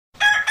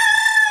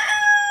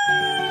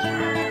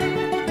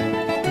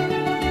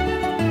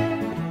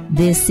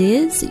This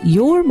is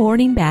Your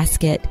Morning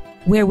Basket,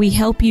 where we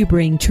help you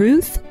bring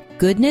truth,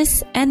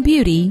 goodness, and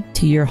beauty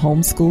to your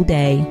homeschool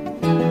day.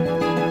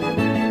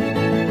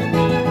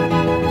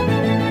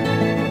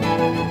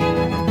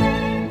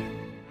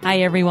 Hi,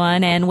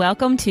 everyone, and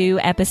welcome to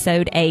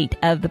episode 8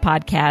 of the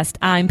podcast.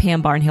 I'm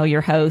Pam Barnhill,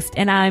 your host,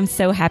 and I'm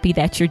so happy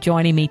that you're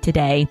joining me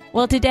today.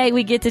 Well, today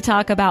we get to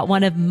talk about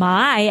one of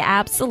my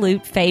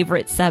absolute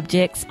favorite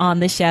subjects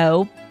on the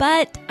show,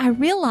 but I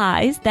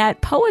realize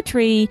that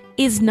poetry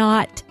is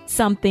not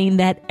something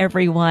that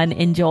everyone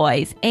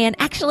enjoys. And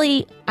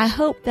actually, I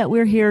hope that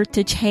we're here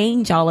to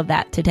change all of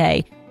that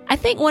today. I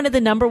think one of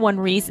the number one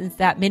reasons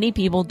that many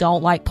people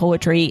don't like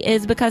poetry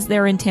is because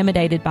they're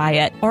intimidated by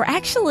it, or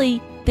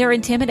actually they're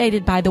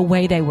intimidated by the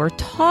way they were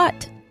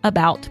taught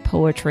about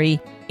poetry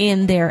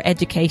in their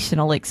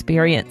educational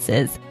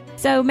experiences.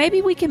 So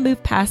maybe we can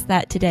move past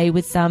that today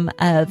with some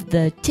of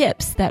the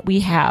tips that we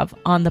have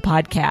on the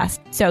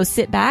podcast. So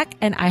sit back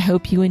and I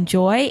hope you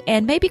enjoy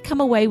and maybe come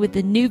away with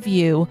a new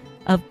view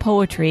of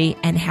poetry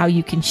and how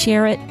you can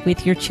share it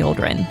with your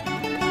children.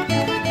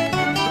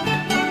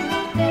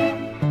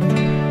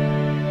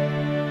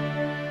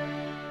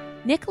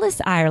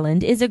 Nicholas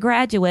Ireland is a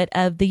graduate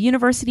of the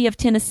University of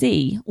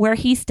Tennessee, where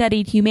he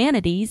studied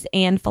humanities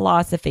and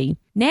philosophy.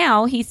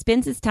 Now he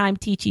spends his time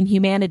teaching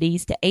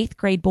humanities to 8th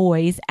grade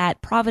boys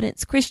at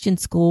Providence Christian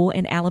School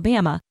in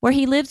Alabama, where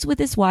he lives with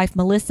his wife,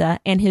 Melissa,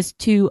 and his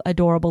 2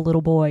 adorable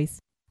little boys.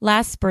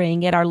 Last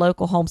spring at our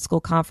local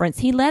homeschool conference,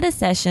 he led a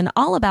session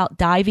all about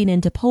diving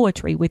into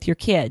poetry with your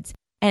kids,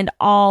 and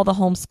all the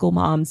homeschool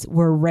moms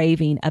were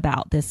raving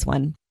about this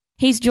one.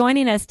 He's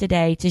joining us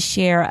today to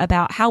share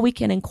about how we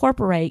can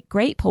incorporate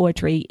great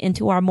poetry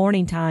into our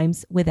morning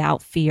times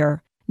without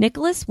fear.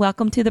 Nicholas,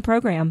 welcome to the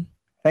program.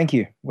 Thank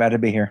you. Glad to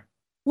be here.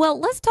 Well,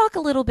 let's talk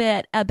a little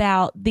bit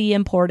about the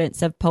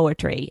importance of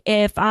poetry.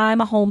 If I'm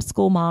a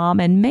homeschool mom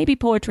and maybe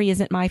poetry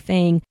isn't my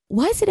thing,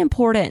 why is it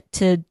important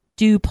to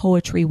do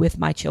poetry with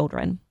my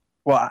children?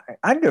 Well,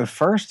 I'd go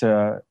first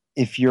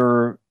if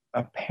you're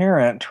a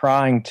parent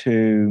trying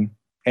to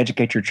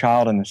educate your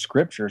child in the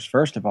scriptures,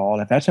 first of all,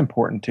 if that's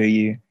important to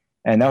you.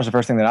 And that was the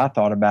first thing that I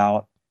thought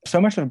about.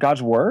 So much of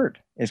God's word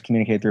is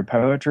communicated through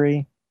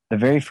poetry. The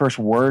very first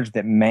words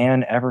that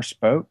man ever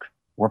spoke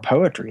were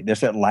poetry.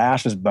 This at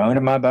last is bone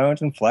of my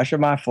bones and flesh of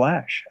my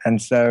flesh.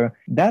 And so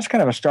that's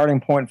kind of a starting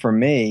point for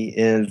me,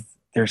 is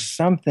there's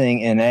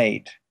something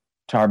innate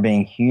to our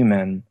being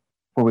human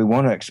where we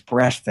want to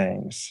express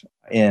things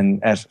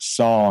as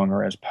song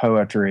or as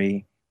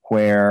poetry,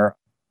 where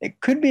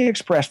it could be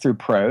expressed through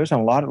prose,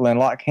 and a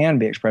lot can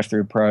be expressed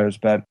through prose,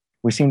 but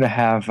we seem to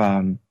have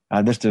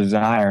this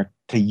desire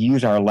to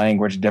use our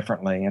language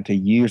differently and to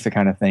use the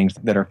kind of things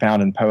that are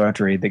found in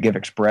poetry that give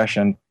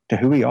expression to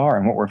who we are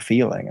and what we're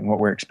feeling and what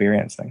we're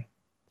experiencing.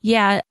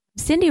 Yeah,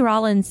 Cindy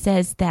Rollins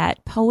says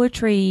that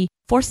poetry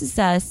forces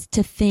us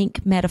to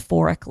think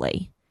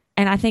metaphorically.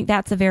 And I think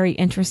that's a very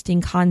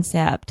interesting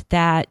concept,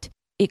 that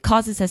it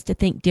causes us to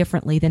think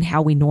differently than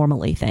how we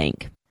normally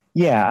think.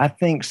 Yeah, I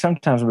think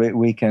sometimes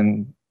we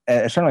can,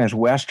 certainly as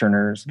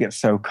Westerners, get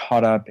so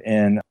caught up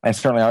in, and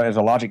certainly as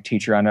a logic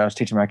teacher, I know I was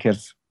teaching my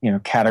kids,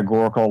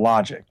 categorical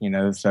logic,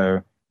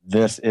 so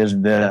this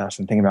is this,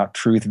 and thinking about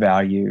truth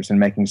values and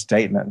making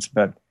statements.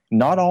 But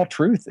not all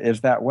truth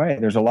is that way.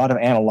 There's a lot of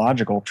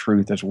analogical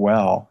truth as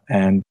well.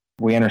 And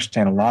we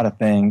understand a lot of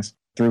things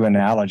through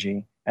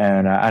analogy.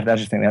 And I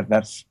just think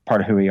that's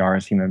part of who we are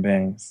as human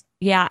beings.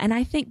 Yeah. And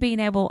I think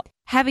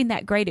having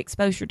that great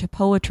exposure to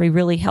poetry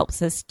really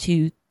helps us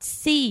to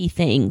see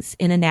things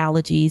in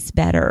analogies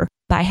better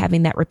by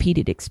having that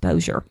repeated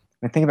exposure.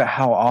 And think about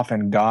how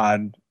often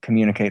God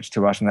communicates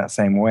to us in that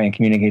same way and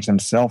communicates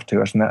himself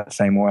to us in that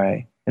same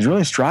way. It's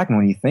really striking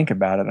when you think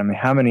about it. I mean,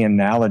 how many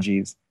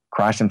analogies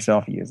Christ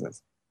himself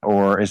uses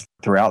or is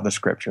throughout the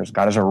scriptures.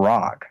 God is a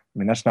rock. I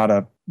mean, that's not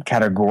a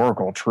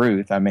categorical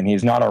truth. I mean,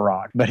 he's not a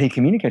rock, but he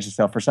communicates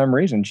himself for some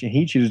reason.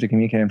 He chooses to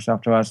communicate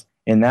himself to us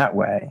in that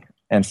way,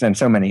 and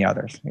so many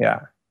others. Yeah.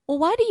 Well,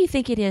 why do you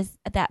think it is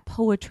that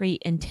poetry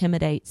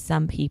intimidates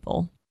some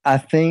people? I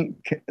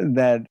think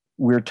that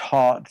we're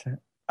taught,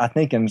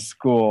 in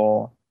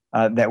school,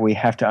 that we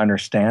have to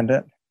understand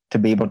it to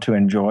be able to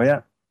enjoy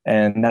it.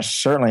 And that's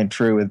certainly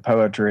true with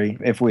poetry.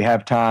 If we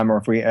have time or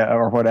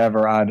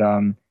whatever,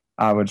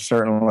 I would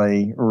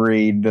certainly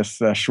read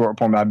this short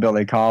poem by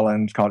Billy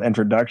Collins called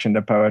Introduction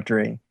to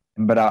Poetry.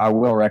 But I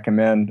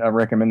recommend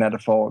that to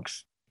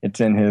folks. It's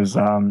in his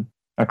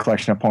a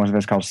collection of poems of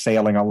his called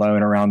Sailing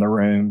Alone Around the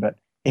Room. But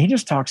he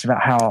just talks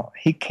about how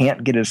he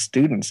can't get his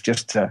students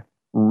just to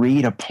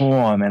read a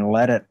poem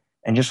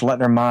and just let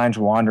their minds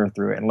wander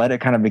through it and let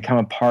it kind of become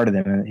a part of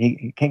them. And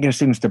he can't get his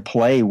students to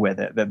play with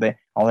it, that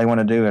all they want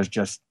to do is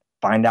just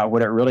find out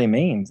what it really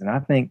means. And I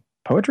think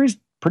poetry is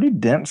pretty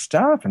dense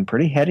stuff and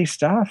pretty heady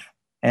stuff.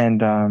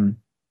 And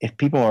if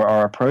people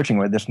are approaching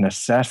with this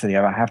necessity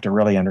of I have to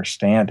really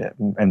understand it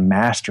and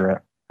master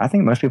it, I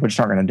think most people just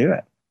aren't going to do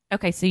it.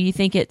 Okay, so you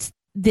think it's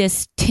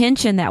this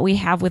tension that we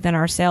have within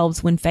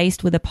ourselves when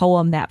faced with a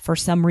poem that for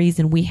some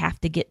reason we have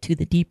to get to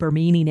the deeper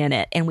meaning in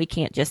it and we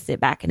can't just sit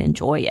back and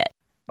enjoy it.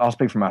 I'll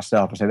speak for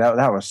myself and say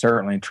that was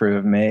certainly true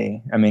of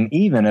me. I mean,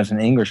 even as an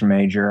English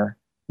major,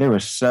 there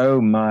was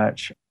so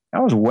much. I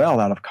was well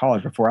out of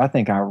college before I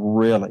think I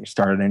really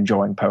started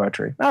enjoying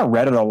poetry. I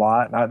read it a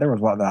lot. There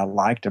was a lot that I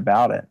liked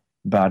about it.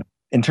 But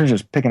in terms of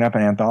just picking up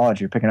an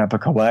anthology, picking up a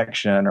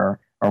collection or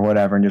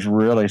whatever, and just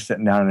really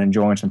sitting down and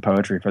enjoying some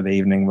poetry for the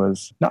evening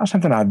was not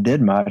something I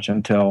did much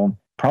until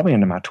probably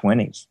into my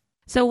 20s.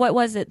 So what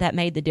was it that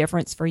made the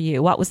difference for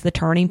you? What was the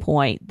turning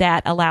point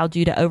that allowed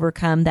you to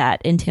overcome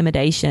that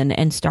intimidation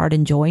and start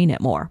enjoying it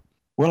more?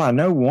 Well, I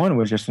know one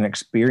was just an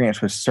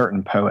experience with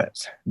certain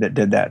poets that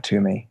did that to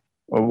me.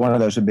 Well, one of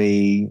those would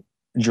be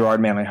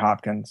Gerard Manley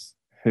Hopkins,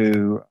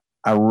 who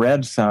I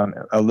read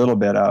a little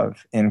bit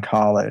of in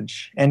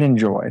college and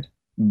enjoyed.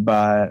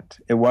 But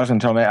it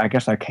wasn't until I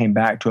guess I came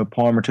back to a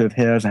poem or two of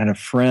his. I had a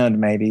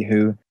friend maybe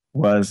who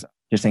was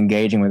just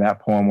engaging with that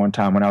poem one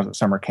time when I was at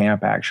summer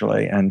camp,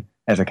 actually, and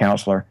as a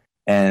counselor.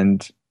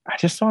 And I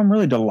just saw him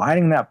really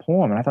delighting in that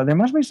poem. And I thought there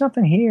must be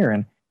something here.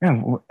 And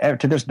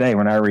to this day,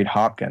 when I read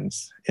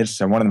Hopkins, it's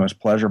one of the most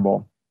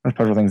pleasurable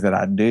things that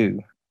I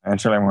do. And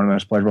certainly one of the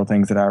most pleasurable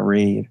things that I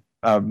read.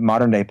 A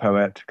modern day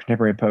poet,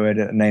 contemporary poet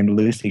named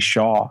Lucy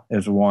Shaw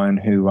is one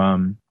who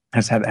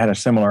has had a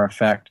similar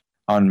effect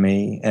on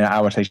me. And I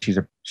would say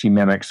she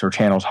mimics or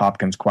channels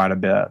Hopkins quite a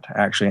bit,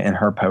 actually, in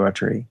her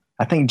poetry.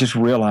 I think just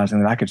realizing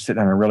that I could sit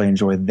down and really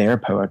enjoy their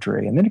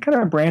poetry. And then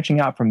kind of branching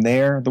out from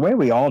there, the way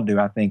we all do,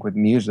 I think, with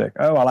music.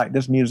 Oh, I like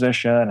this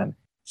musician. And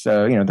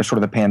so, the sort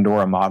of the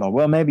Pandora model.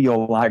 Well, maybe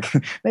you'll like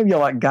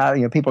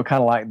guys, people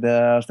kind of like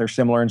this. They're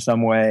similar in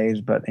some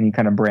ways, and you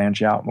kind of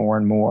branch out more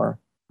and more.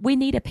 We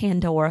need a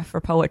Pandora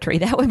for poetry.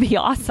 That would be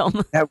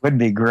awesome. That would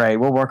be great.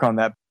 We'll work on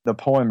that, the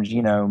poem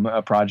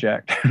genome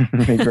project.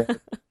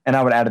 And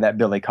I would add to that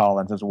Billy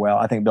Collins as well.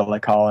 I think Billy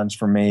Collins,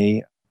 for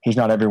me, he's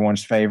not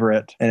everyone's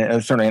favorite.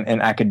 And certainly in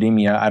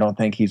academia, I don't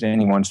think he's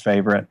anyone's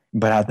favorite.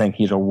 But I think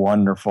he's a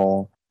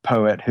wonderful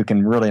poet who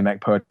can really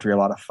make poetry a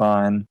lot of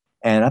fun.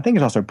 And I think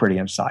it's also pretty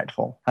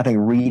insightful. I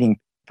think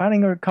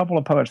finding a couple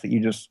of poets that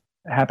you just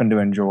happen to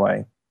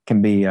enjoy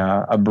can be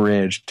a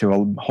bridge to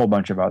a whole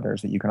bunch of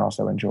others that you can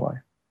also enjoy.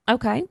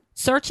 Okay.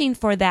 Searching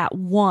for that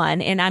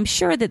one, and I'm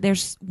sure that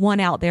there's one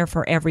out there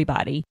for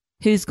everybody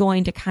who's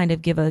going to kind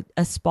of give a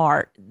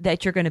spark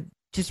that you're going to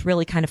just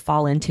really kind of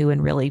fall into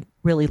and really,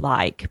 really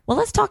like. Well,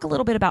 let's talk a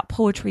little bit about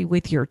poetry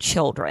with your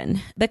children,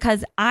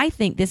 because I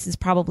think this is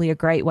probably a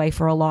great way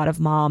for a lot of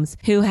moms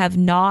who have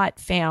not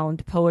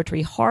found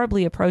poetry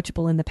horribly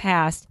approachable in the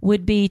past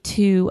would be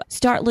to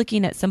start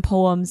looking at some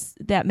poems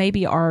that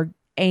maybe are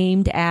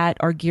aimed at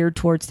or geared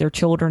towards their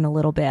children a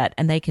little bit,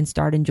 and they can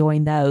start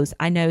enjoying those.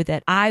 I know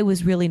that I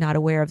was really not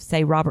aware of,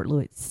 say, Robert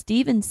Louis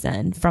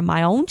Stevenson from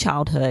my own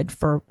childhood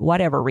for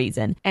whatever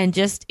reason. And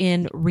just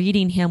in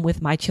reading him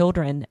with my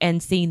children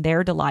and seeing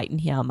their delight in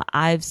him,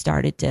 I've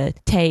started to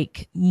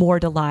take more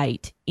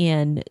delight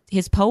in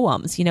his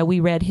poems. We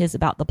read his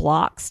about the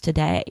blocks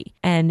today,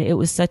 and it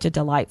was such a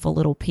delightful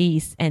little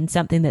piece and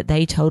something that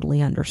they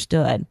totally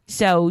understood.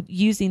 So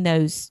using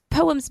those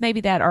poems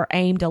maybe that are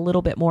aimed a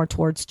little bit more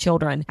towards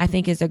children, I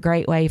think is a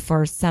great way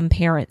for some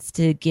parents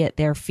to get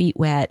their feet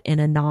wet in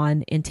a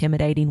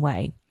non-intimidating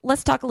way.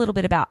 Let's talk a little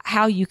bit about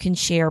how you can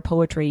share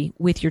poetry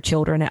with your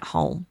children at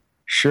home.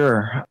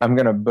 Sure. I'm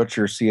going to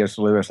butcher C.S.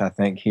 Lewis, I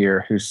think,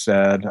 here, who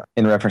said,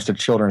 in reference to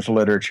children's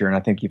literature, and I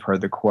think you've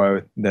heard the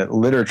quote, that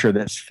literature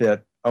that's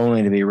fit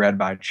only to be read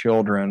by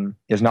children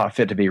is not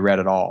fit to be read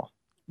at all.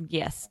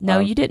 Yes. No,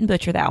 you didn't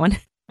butcher that one.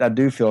 I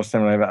do feel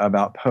similarly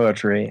about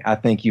poetry. I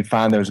think you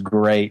find those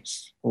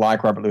greats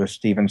like Robert Louis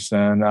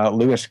Stevenson,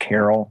 Lewis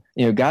Carroll,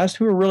 guys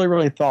who are really,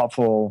 really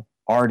thoughtful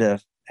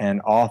artists and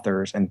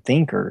authors and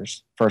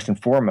thinkers, first and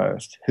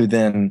foremost, who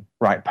then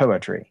write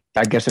poetry.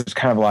 I guess it's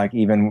kind of like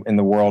even in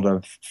the world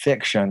of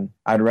fiction,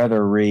 I'd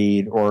rather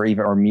read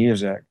or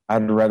music,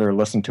 I'd rather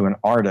listen to an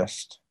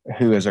artist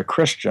who is a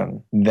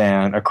Christian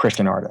than a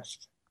Christian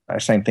artist.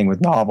 Same thing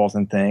with novels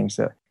and things.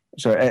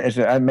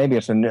 So maybe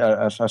it's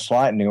a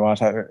slight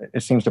nuance.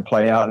 It seems to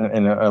play out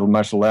in a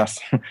much less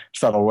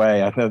subtle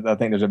way. I think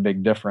there's a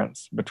big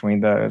difference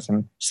between those.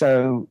 And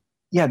so,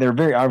 yeah, there are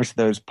very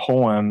obviously those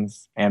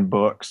poems and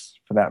books,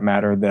 for that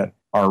matter, that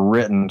are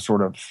written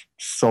sort of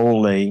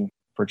solely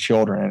for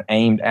children and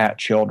aimed at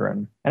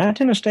children. And I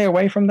tend to stay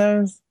away from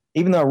those.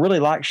 Even though I really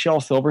liked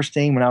Shel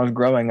Silverstein when I was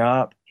growing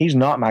up, he's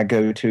not my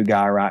go-to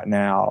guy right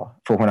now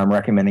for when I'm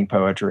recommending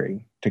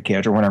poetry to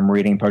kids or when I'm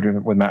reading poetry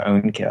with my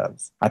own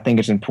kids. I think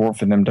it's important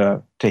for them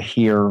to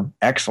hear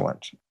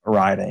excellent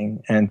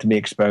writing and to be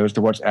exposed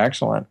to what's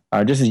excellent,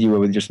 just as you would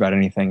with just about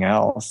anything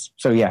else.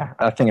 So yeah,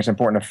 I think it's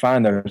important to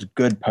find those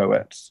good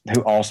poets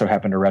who also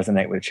happen to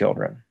resonate with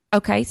children.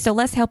 Okay, so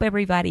let's help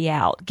everybody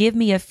out. Give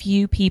me a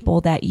few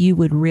people that you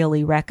would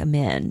really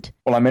recommend.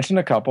 Well, I mentioned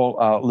a couple.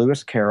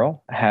 Lewis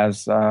Carroll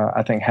has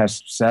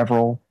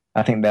several,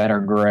 I think, that are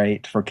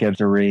great for kids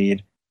to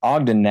read.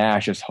 Ogden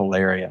Nash is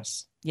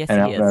hilarious. Yes,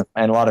 And, he is.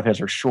 and a lot of his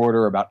are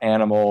shorter, about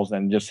animals,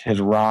 and just his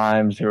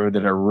rhymes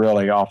that are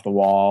really off the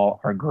wall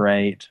are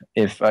great.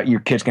 If your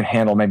kids can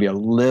handle maybe a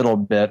little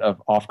bit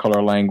of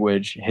off-color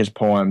language, his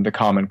poem, The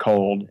Common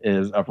Cold,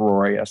 is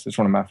uproarious. It's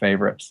one of my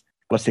favorites.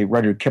 Let's see,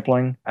 Rudyard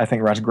Kipling, I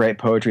think, writes great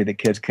poetry that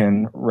kids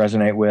can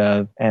resonate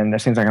with. And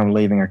it seems like I'm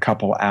leaving a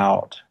couple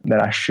out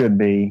that I should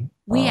be.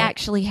 We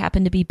actually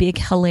happen to be big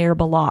Hilaire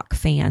Belloc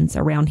fans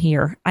around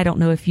here. I don't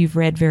know if you've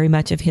read very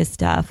much of his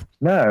stuff.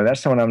 No,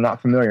 that's someone I'm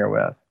not familiar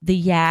with. The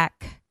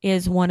Yak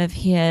is one of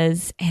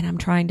his, and I'm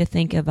trying to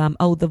think of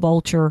The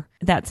Vulture.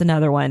 That's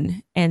another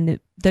one. And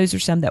those are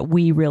some that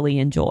we really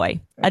enjoy.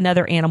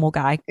 Another animal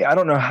guy. Yeah, I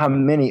don't know how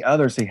many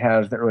others he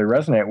has that really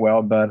resonate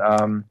well, but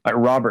like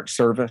Robert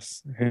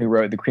Service, who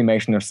wrote The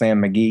Cremation of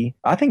Sam McGee.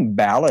 I think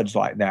ballads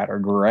like that are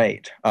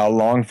great.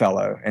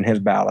 Longfellow and his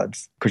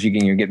ballads, because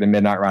you get the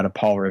Midnight Ride of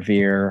Paul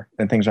Revere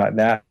and things like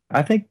that.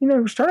 I think,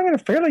 starting at a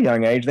fairly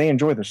young age, they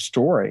enjoy the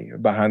story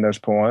behind those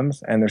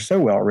poems, and they're so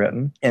well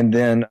written. And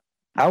then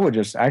I would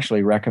just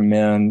actually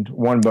recommend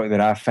one book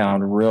that I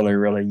found really,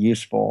 really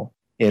useful.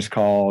 It's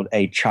called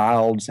A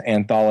Child's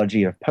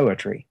Anthology of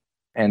Poetry.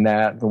 And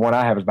the one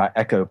I have is by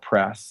Echo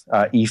Press,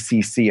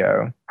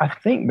 ECCO. I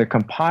think the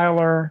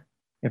compiler,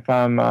 if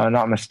I'm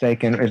not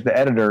mistaken, the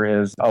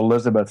editor is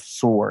Elizabeth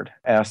Sword,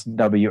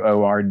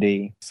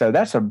 Sword. So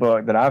that's a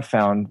book that I've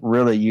found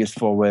really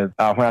useful with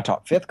when I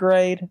taught fifth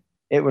grade.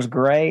 It was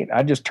great.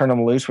 I just turn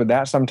them loose with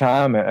that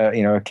sometime.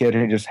 A kid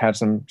who just had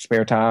some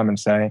spare time and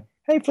say,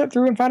 hey, flip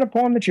through and find a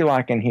poem that you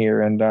like in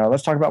here, and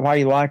let's talk about why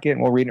you like it,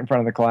 and we'll read it in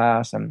front of the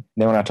class. And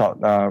then when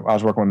I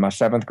was working with my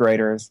seventh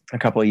graders a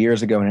couple of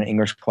years ago in an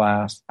English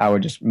class,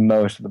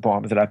 most of the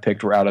poems that I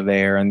picked were out of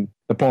there, and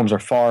the poems are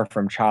far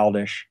from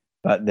childish,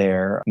 but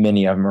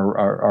many of them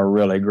are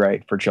really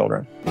great for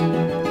children.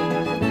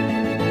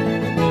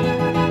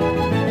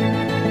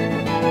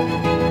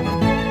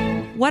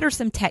 What are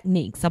some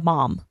techniques a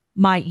mom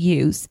might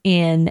use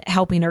in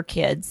helping her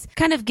kids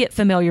kind of get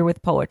familiar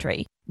with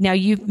poetry? Now,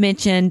 you've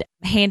mentioned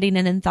handing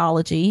an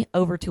anthology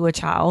over to a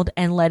child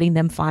and letting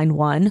them find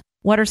one.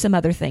 What are some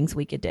other things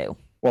we could do?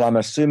 Well, I'm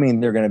assuming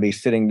they're going to be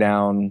sitting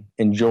down,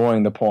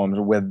 enjoying the poems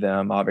with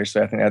them.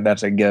 Obviously, I think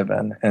that's a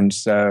given. And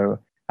so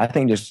I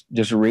think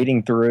just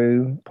reading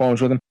through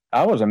poems with them.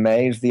 I was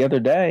amazed the other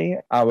day.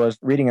 I was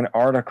reading an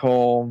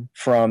article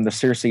from the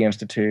Circe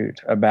Institute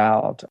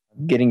about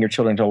getting your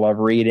children to love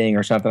reading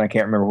or something. I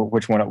can't remember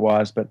which one it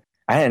was, but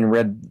I hadn't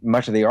read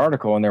much of the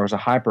article, and there was a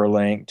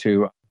hyperlink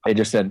to, it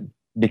just said,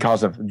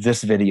 because of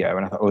this video.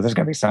 And I thought, oh, this is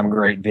going to be some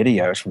great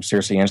videos from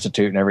Circe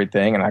Institute and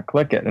everything. And I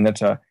click it, and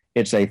it's a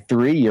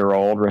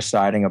 3-year-old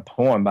reciting a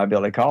poem by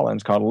Billy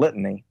Collins called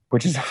Litany,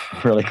 which is a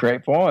really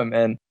great poem.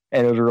 And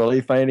it was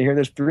really funny to hear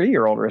this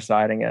 3-year-old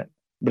reciting it.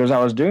 But as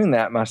I was doing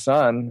that, my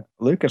son,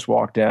 Lucas,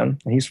 walked in.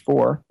 He's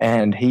 4,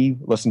 and he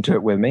listened to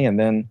it with me. And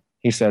then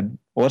he said,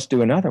 well, let's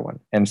do another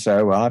one. And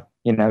so,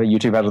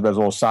 YouTube has those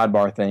little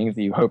sidebar things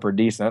that you hope are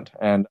decent.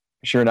 And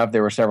sure enough,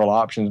 there were several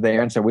options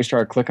there. And so we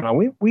started clicking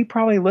on, we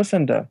probably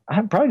listened to,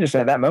 I probably just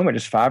at that moment,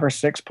 just 5 or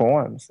 6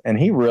 poems. And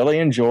he really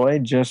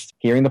enjoyed just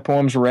hearing the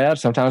poems read,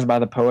 sometimes by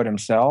the poet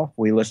himself.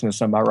 We listened to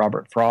some by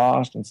Robert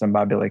Frost and some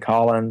by Billy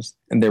Collins.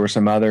 And there were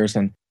some others.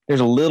 And there's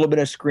a little bit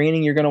of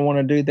screening you're going to want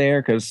to do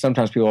there, because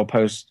sometimes people will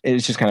post,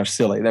 it's just kind of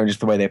silly. They're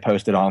just the way they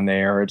post it on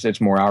there. It's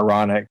more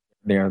ironic,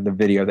 the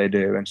video they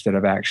do, instead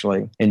of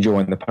actually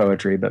enjoying the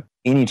poetry. But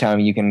anytime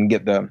you can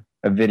get a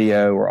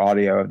video or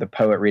audio of the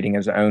poet reading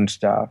his own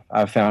stuff,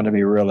 I've found to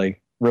be really,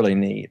 really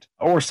neat.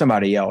 Or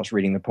somebody else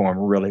reading the poem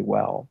really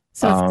well.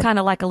 So it's kind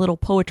of like a little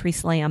poetry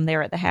slam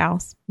there at the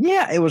house.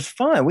 Yeah, it was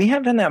fun. We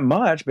haven't done that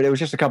much, but it was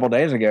just a couple of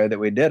days ago that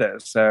we did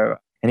it. So,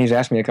 and he's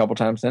asked me a couple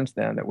times since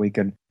then that we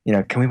could,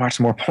 can we watch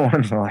some more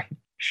poems? I'm like,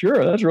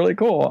 sure, that's really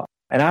cool.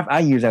 And I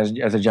use as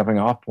a jumping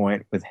off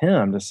point with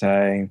him to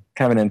say,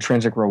 kind of an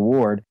intrinsic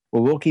reward.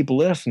 Well, we'll keep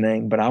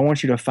listening, but I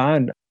want you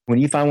to when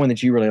you find one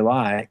that you really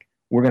like,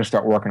 we're going to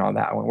start working on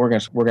that one. We're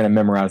going to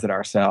memorize it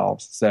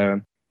ourselves.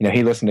 So,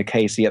 he listened to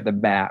Casey at the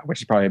Bat,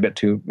 which is probably a bit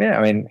too,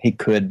 he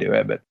could do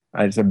it, but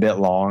it's a bit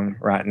long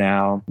right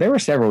now. There were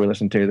several we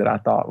listened to that I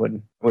thought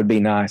would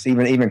be nice.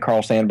 Even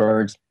Carl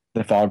Sandburg's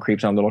The Fog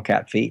Creeps on Little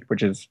Cat Feet,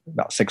 which is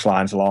about 6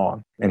 lines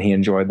long, and he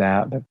enjoyed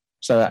that. But,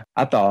 so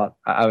I thought,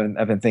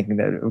 I've been thinking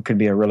that it could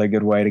be a really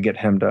good way to get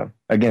him to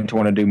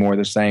want to do more of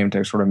the same,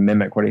 to sort of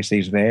mimic what he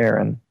sees there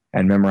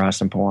and memorize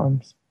some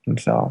poems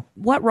himself.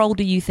 What role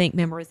do you think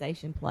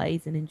memorization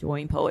plays in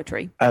enjoying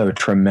poetry? Oh,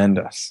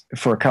 tremendous.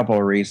 For a couple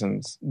of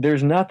reasons.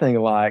 There's nothing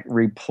like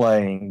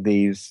replaying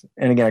these.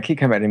 And again, I keep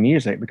coming back to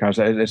music because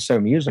it's so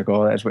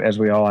musical, as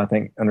we all, I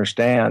think,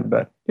 understand.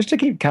 But just to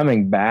keep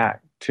coming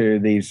back to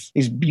these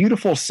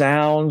beautiful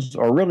sounds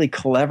or really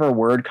clever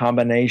word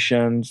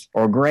combinations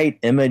or great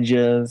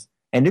images,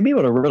 and to be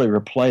able to really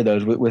replay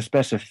those with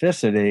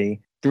specificity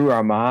through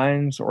our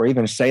minds, or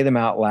even say them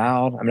out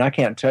loud. I mean, I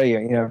can't tell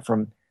you,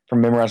 from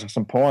memorizing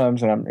some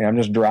poems, and I'm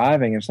just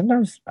driving, and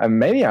sometimes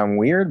maybe I'm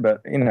weird,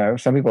 but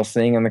some people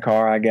sing in the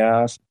car, I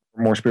guess.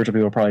 More spiritual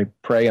people probably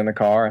pray in the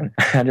car, and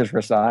I just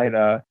recite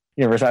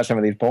some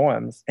of these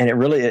poems, and it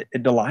really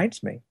it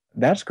delights me.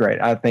 that's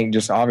great. I think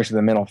just obviously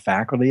the mental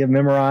faculty of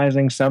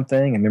memorizing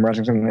something and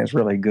memorizing something that's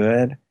really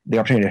good, the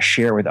opportunity to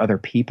share with other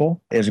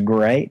people is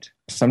great.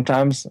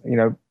 Sometimes,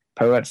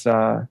 poets,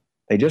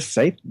 they just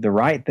say the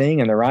right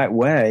thing in the right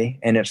way,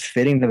 and it's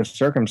fitting to the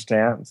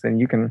circumstance. And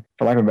you can,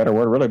 for lack of a better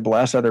word, really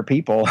bless other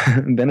people,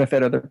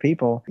 benefit other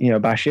people,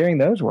 by sharing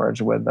those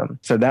words with them.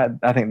 So that,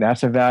 I think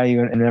that's a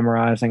value in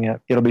memorizing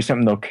it. It'll be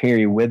something they'll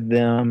carry with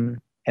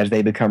them as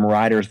they become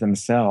writers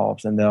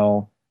themselves, and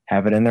they'll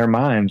have it in their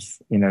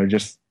minds,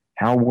 just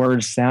how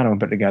words sound when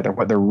put together,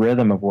 what the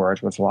rhythm of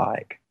words was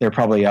like. There are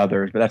probably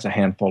others, but that's a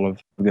handful of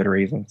good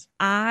reasons.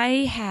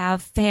 I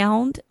have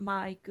found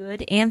my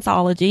good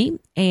anthology,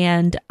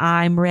 and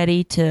I'm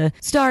ready to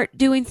start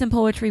doing some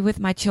poetry with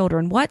my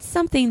children. What's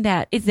something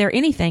is there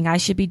anything I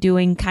should be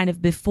doing kind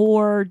of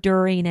before,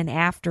 during, and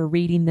after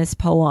reading this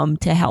poem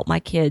to help my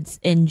kids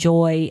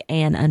enjoy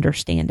and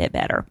understand it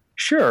better?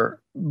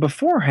 Sure.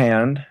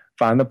 Beforehand,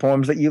 find the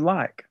poems that you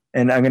like.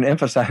 And I'm going to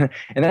emphasize,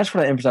 and that's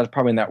what I emphasize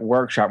probably in that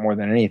workshop more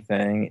than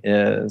anything,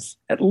 is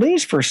at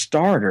least for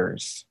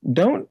starters,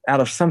 don't,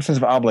 out of some sense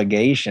of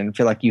obligation,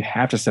 feel like you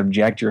have to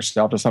subject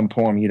yourself to some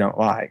poem you don't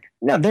like.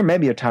 Now, there may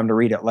be a time to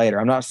read it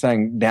later. I'm not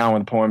saying down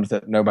with poems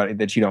that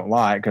you don't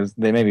like, because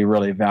they may be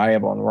really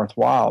valuable and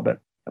worthwhile. But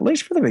at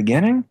least for the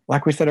beginning,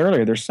 like we said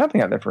earlier, there's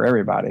something out there for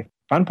everybody.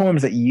 Find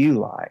poems that you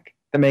like,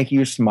 that make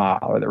you smile,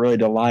 or that really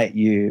delight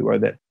you, or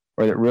that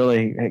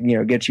really,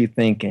 gets you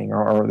thinking,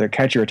 or that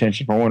catch your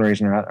attention for one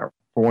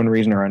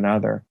reason or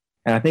another.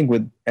 And I think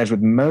as with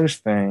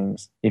most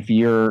things, if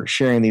you're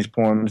sharing these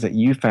poems that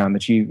you found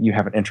that you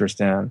have an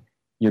interest in,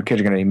 your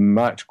kids are going to be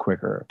much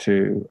quicker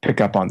to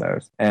pick up on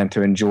those and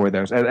to enjoy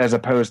those, as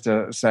opposed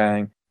to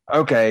saying,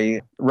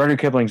 okay, Rudyard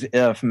Kipling's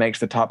If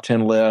makes the top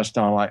 10 list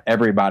on like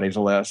everybody's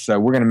list, so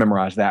we're going to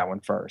memorize that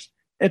one first.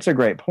 It's a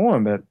great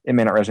poem, but it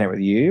may not resonate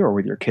with you or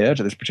with your kids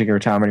at this particular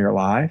time in your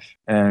life.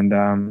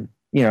 And,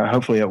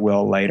 hopefully it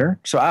will later.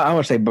 So I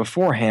would say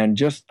beforehand,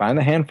 just find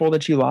the handful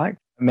that you like.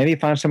 Maybe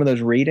find some of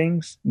those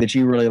readings that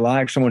you really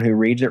like, someone who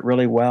reads it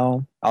really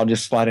well. I'll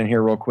just slide in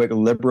here real quick.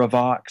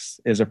 LibriVox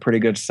is a pretty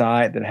good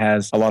site that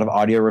has a lot of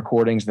audio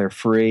recordings. They're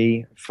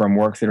free from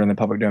works that are in the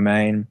public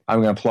domain.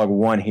 I'm going to plug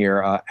one here.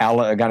 A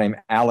guy named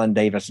Alan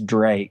Davis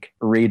Drake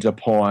reads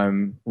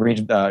Jabberwocky.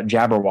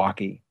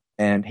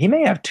 And he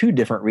may have two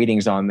different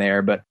readings on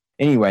there, but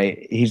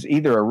anyway, he's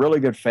either a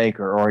really good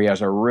faker or he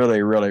has a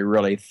really, really,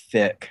 really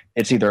thick.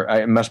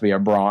 It must be a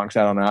Bronx.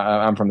 I don't know.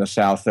 I'm from the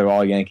South, so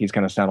all Yankees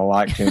kind of sound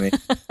alike to me.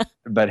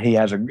 But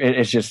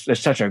it's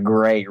such a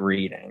great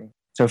reading.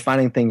 So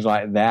finding things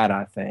like that,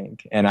 I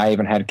think. And I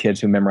even had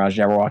kids who memorized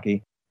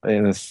Jabberwocky.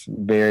 This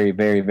very,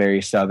 very,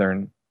 very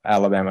Southern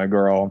Alabama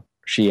girl,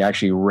 she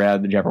actually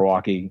read the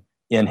Jabberwocky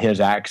in his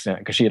accent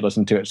because she had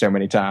listened to it so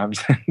many times.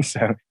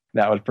 So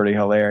that was pretty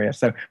hilarious.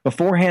 So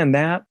beforehand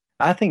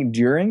I think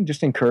during,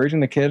 just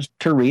encouraging the kids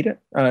to read it,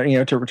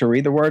 to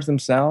read the words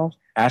themselves,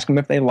 ask them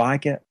if they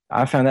like it.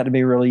 I found that to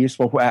be really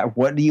useful.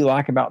 What do you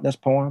like about this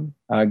poem?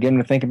 Get them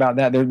to think about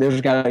that. There's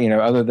got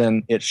to, other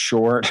than it's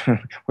short,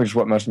 which is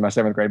what most of my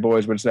 7th grade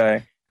boys would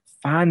say,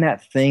 find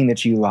that thing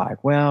that you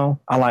like. Well,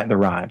 I like the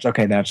rhymes.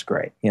 Okay, that's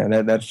great.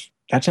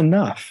 That's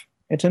enough.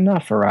 It's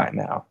enough for right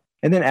now.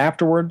 And then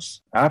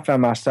afterwards, I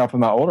found myself with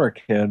my older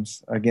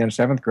kids, again,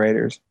 7th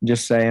graders,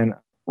 just saying,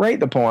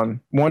 rate the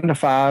poem 1 to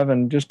 5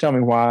 and just tell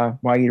me why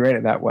you rate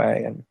it that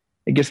way. And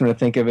it gets them to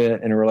think of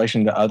it in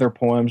relation to other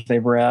poems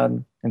they've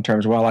read in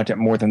terms of, well, I liked it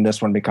more than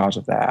this one because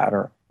of that,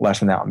 or less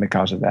than that one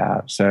because of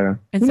that. So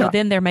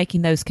then they're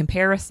making those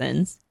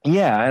comparisons.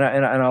 Yeah,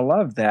 and I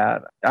love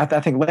that. I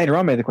think later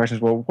on maybe the question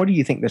is, well, what do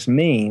you think this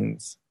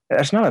means?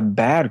 That's not a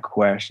bad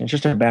question. It's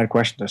just a bad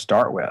question to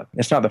start with.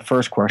 It's not the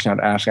first question I'd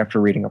ask after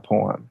reading a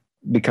poem,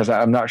 because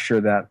I'm not sure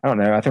that, I don't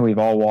know, I think we've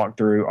all walked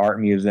through art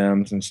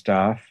museums and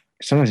stuff.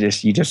 Sometimes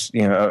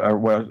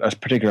a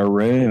particular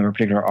room or a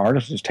particular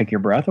artist just take your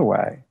breath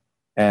away.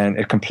 And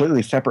it's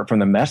completely separate from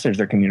the message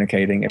they're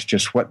communicating. It's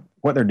just what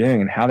they're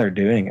doing and how they're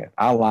doing it.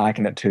 I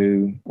liken it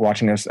to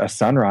watching a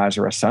sunrise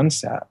or a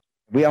sunset.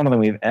 I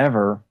don't think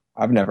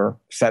I've never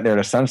sat there at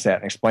a sunset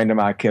and explained to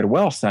my kid,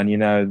 well, son,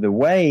 the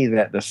way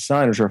that the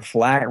sun is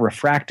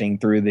refracting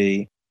through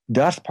the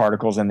dust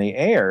particles in the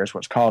air is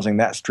what's causing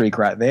that streak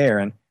right there.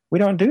 And we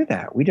don't do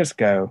that. We just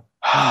go,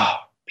 oh,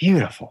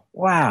 beautiful.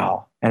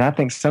 Wow. And I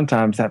think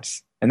sometimes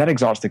that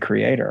exalts the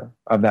creator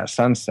of that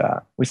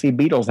sunset. We see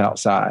beetles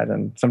outside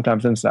and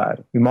sometimes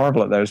inside. We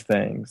marvel at those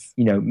things.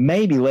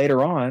 Maybe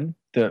later on,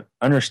 the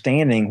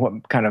understanding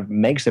what kind of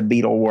makes a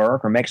beetle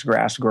work or makes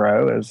grass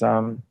grow is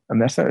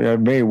that's a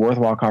very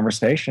worthwhile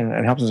conversation,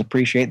 and helps us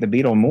appreciate the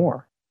beetle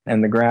more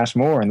and the grass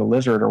more and the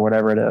lizard or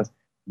whatever it is.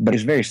 But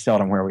it's very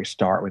seldom where we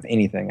start with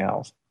anything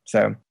else.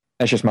 So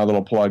that's just my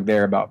little plug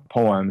there about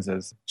poems,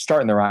 is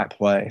start in the right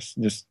place.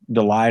 Just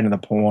delight in the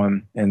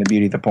poem and the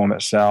beauty of the poem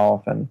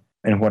itself and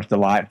what's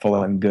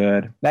delightful and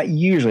good. That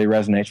usually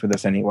resonates with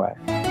us anyway.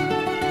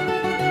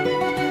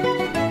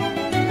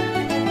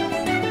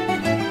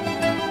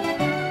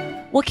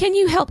 Well, can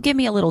you help give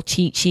me a little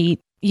cheat sheet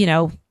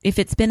if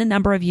it's been a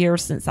number of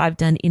years since I've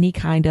done any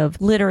kind of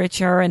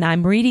literature and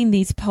I'm reading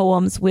these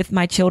poems with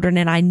my children,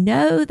 and I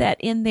know that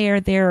in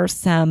there are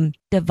some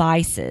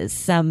devices,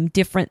 some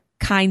different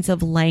kinds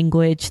of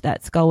language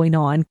that's going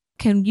on.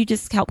 Can you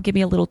just help give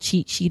me a little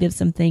cheat sheet of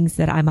some things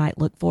that I might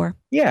look for?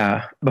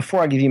 Yeah. Before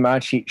I give you my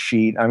cheat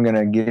sheet, I'm going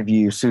to give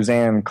you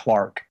Suzanne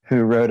Clark,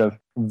 who wrote a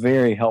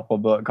very helpful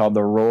book called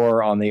The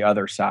Roar on the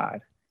Other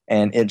Side.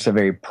 And it's a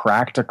very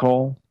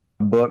practical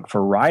book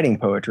for writing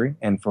poetry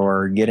and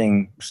for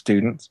getting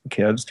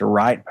kids to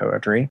write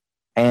poetry,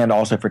 and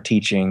also for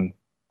teaching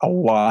a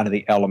lot of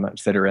the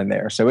elements that are in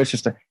there. So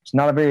it's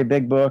not a very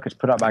big book. It's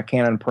put out by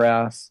Canon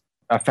Press.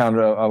 I found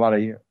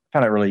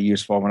found it really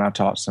useful when I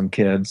taught some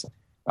kids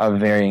of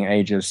varying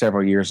ages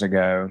several years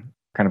ago,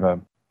 kind of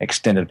a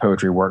extended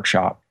poetry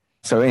workshop.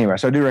 So anyway,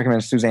 I do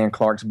recommend Suzanne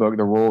Clark's book,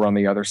 The Roar on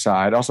the Other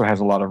Side. It also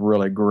has a lot of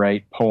really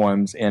great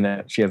poems in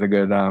it. She has a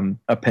good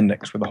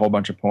appendix with a whole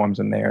bunch of poems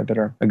in there that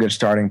are a good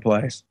starting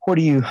place. What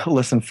do you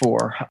listen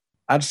for?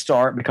 I'd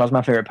start, because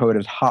my favorite poet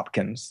is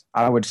Hopkins,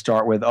 I would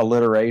start with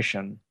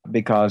alliteration,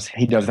 because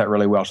he does that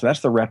really well. So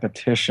that's the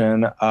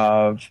repetition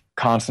of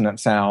consonant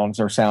sounds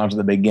or sounds at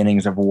the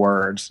beginnings of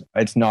words.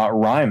 It's not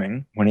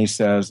rhyming. When he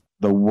says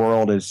the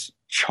world is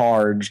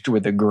charged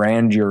with the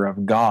grandeur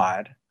of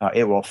God,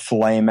 it will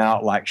flame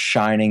out like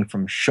shining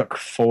from shook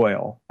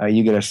foil.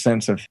 You get a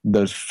sense of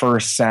those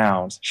first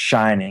sounds: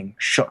 shining,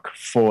 shook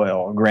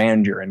foil,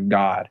 grandeur, and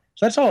God.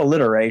 So that's all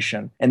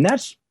alliteration. And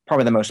that's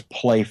probably the most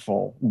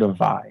playful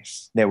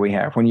device that we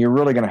have, when you're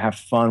really going to have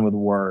fun with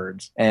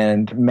words.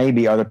 And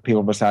maybe other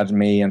people besides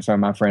me and some of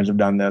my friends have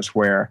done this,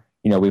 where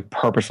we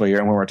purposely,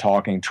 when we're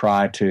talking,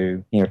 try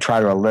to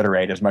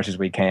alliterate as much as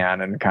we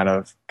can, and kind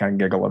of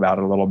giggle about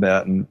it a little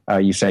bit, and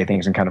you say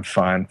things in kind of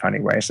funny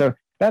ways. So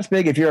that's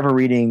big. If you're ever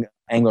reading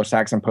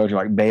Anglo-Saxon poetry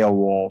like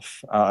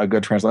Beowulf, a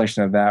good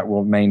translation of that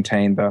will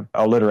maintain the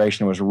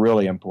alliteration was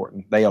really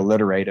important. They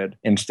alliterated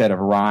instead of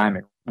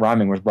rhyming.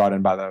 Rhyming was brought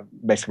in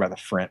basically by the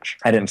French.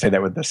 I didn't say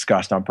that with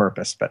disgust on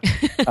purpose, but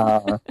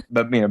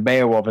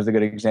Beowulf is a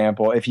good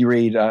example. If you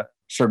read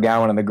Sir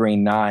Gawain and the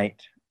Green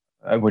Knight,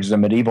 which is a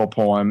medieval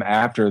poem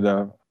after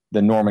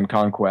the Norman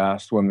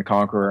conquest, William the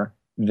Conqueror,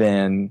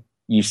 then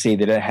you see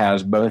that it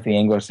has both the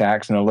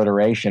Anglo-Saxon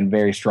alliteration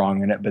very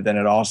strong in it, but then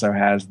it also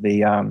has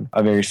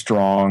a very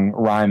strong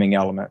rhyming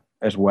element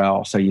as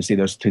well. So you see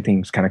those two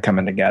things kind of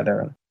coming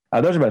together.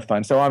 Those are both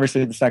fun. So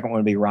obviously the second one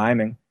would be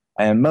rhyming.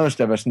 And most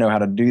of us know how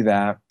to do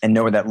that and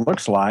know what that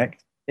looks like.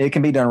 It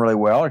can be done really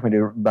well. It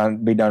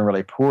can be done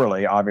really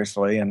poorly,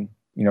 obviously. And,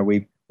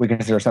 we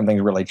consider some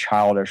things really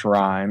childish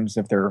rhymes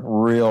if they're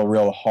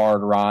real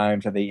hard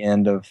rhymes at the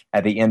end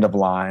of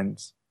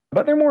lines.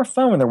 But they're more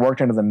fun when they're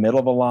worked into the middle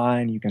of a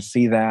line. You can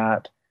see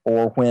that.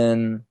 Or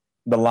when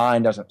the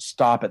line doesn't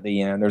stop at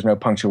the end. There's no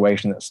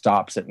punctuation that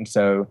stops it. And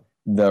so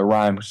the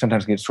rhyme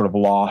sometimes gets sort of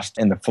lost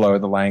in the flow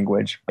of the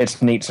language.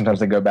 It's neat sometimes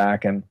to go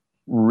back and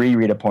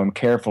reread a poem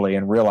carefully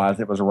and realize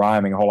it was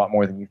rhyming a whole lot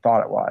more than you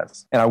thought it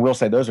was. And I will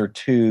say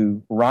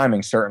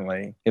rhyming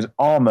certainly is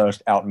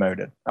almost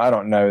outmoded. I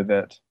don't know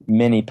that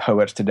many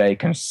poets today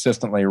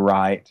consistently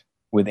write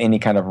with any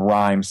kind of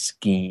rhyme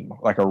scheme,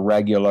 like a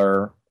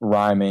regular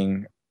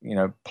rhyming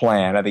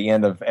plan at the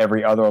end of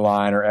every other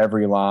line or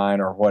every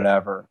line or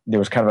whatever. There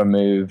was kind of a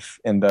move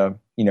in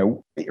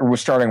we're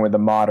starting with the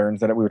moderns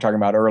that we were talking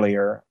about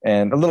earlier,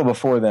 and a little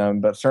before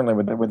them, but certainly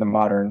with the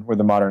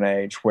modern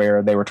age,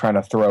 where they were trying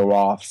to throw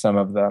off some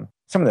of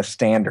the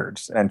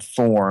standards and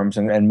forms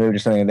and move to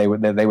something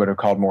that they would have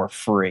called more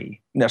free.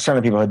 Now,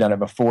 certainly people had done it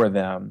before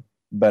them,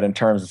 but in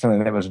terms of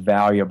something that was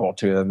valuable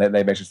to them,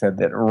 they basically said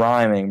that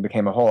rhyming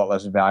became a whole lot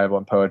less valuable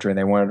in poetry, and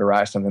they wanted to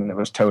write something that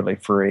was totally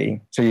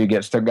free. So you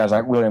get guys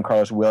like William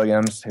Carlos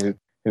Williams,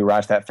 who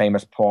writes that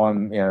famous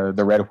poem,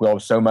 the red wheel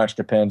so much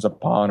depends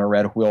upon a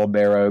red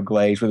wheelbarrow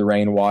glazed with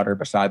rainwater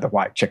beside the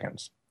white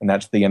chickens. And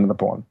that's the end of the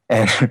poem.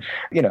 And,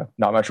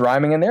 not much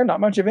rhyming in there,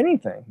 not much of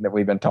anything that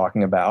we've been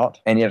talking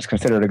about. And yet it's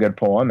considered a good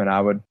poem, and I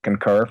would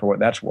concur for what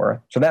that's worth.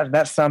 So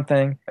that's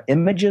something.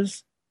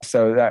 Images.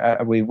 So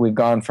we've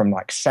gone from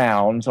like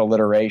sounds,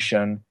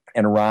 alliteration,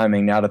 and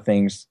rhyming now to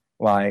things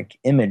like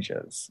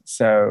images.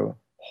 So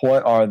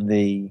what are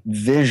the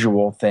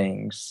visual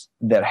things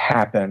that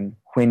happen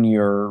when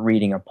you're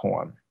reading a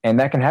poem? And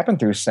that can happen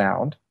through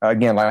sound.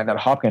 Again, like that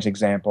Hopkins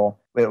example,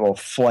 it will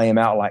flame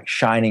out like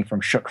shining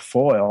from shook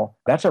foil.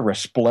 That's a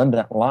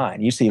resplendent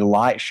line. You see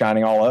light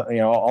shining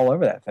all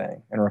over that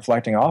thing and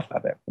reflecting off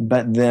of it.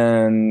 But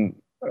then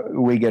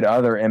we get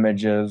other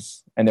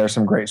images, and there's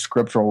some great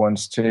scriptural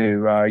ones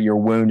too. Your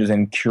wound is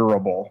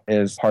incurable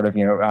is part of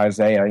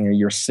Isaiah.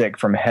 You're sick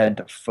from head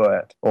to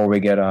foot. Or we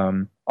get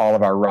all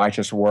of our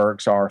righteous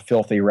works are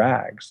filthy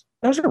rags.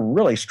 Those are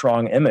really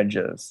strong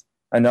images.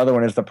 Another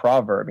one is the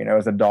proverb,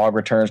 as a dog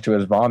returns to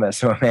his vomit,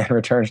 so a man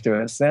returns to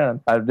his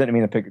sin. I didn't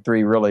mean to pick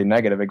three really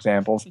negative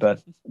examples,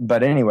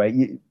 but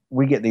anyway,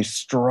 we get these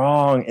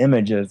strong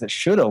images that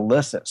should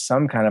elicit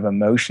some kind of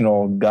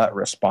emotional gut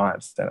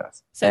response in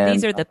us. So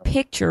these are the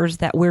pictures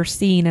that we're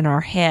seeing in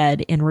our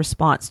head in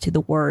response to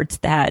the words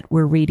that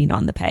we're reading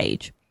on the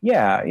page.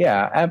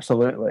 Yeah,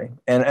 absolutely.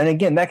 And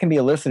again, that can be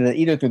elicited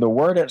either through the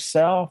word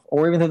itself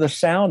or even through the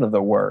sound of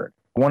the word.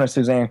 One of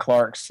Suzanne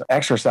Clark's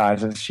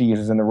exercises she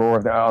uses in The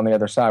Roar on the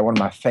Other Side, one of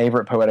my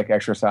favorite poetic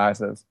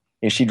exercises,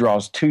 is she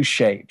draws two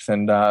shapes.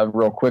 And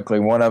real quickly,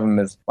 one of them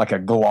is like a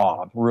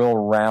glob, real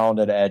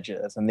rounded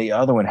edges, and the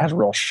other one has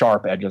real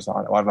sharp edges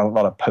on it, like a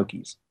lot of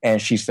pokies.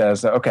 And she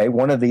says, okay,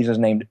 one of these is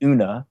named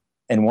Una,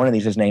 and one of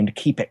these is named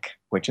Keepik,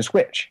 which is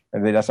which.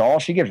 And that's all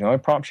she gives you, the only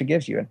prompt she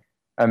gives you. And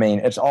I mean,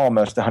 it's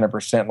almost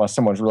 100% unless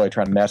someone's really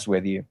trying to mess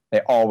with you. They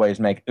always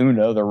make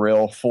Una the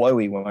real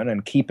flowy one,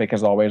 and Keepik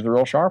is always the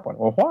real sharp one.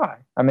 Well, why?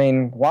 I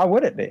mean, why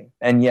would it be?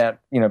 And yet,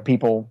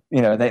 people,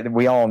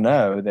 we all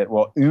know that,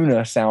 well,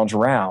 Una sounds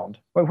round.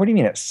 Well, what do you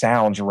mean it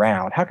sounds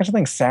round? How can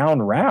something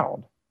sound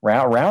round?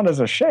 Round is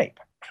a shape,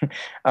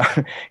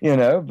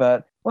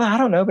 but, well, I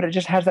don't know, but it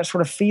just has that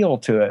sort of feel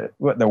to it.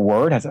 The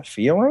word has a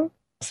feeling.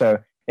 So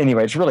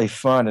anyway, it's really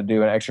fun to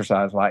do an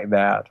exercise like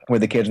that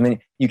with the kids. And then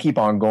you keep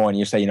on going.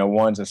 You say,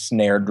 one's a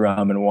snare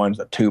drum and one's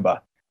a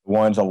tuba.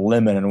 One's a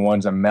lemon and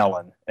one's a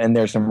melon. And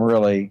there's some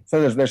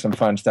there's some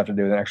fun stuff to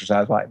do with an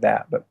exercise like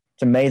that. But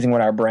it's amazing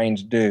what our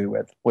brains do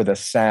with a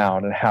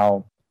sound and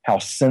how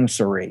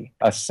sensory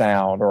a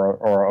sound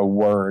or a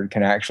word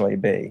can actually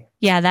be.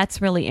 Yeah,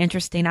 that's really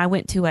interesting. I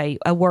went to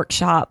a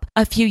workshop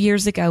a few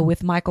years ago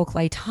with Michael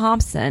Clay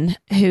Thompson,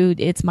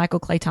 it's Michael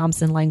Clay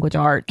Thompson Language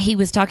Art. He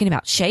was talking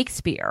about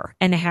Shakespeare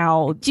and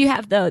how you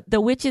have the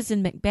witches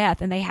in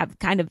Macbeth, and they have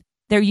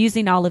they're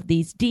using all of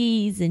these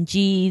D's and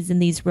G's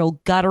and these real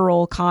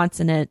guttural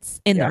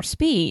consonants in their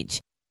speech.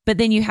 But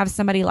then you have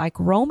somebody like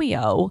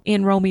Romeo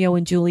in Romeo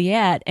and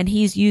Juliet, and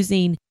he's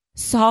using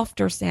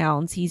softer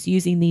sounds. He's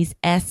using these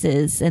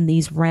S's and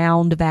these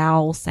round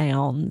vowel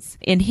sounds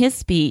in his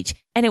speech,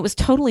 and it was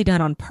totally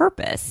done on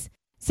purpose.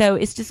 So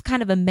it's just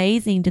kind of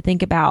amazing to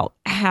think about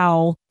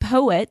how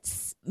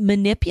poets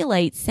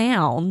manipulate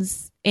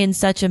sounds in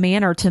such a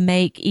manner to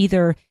make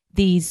either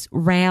these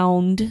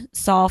round,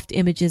 soft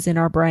images in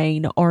our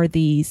brain or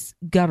these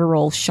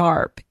guttural,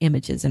 sharp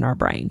images in our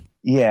brain.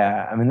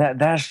 Yeah, I mean,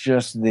 that's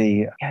just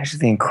the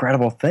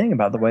incredible thing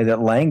about the way that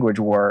language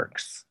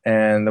works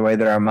and the way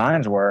that our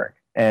minds work.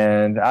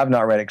 And I've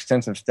not read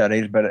extensive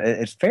studies, but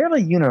it's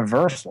fairly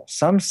universal.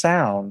 Some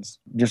sounds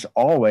just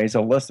always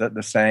elicit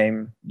the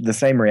same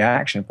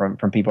reaction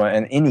from people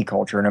in any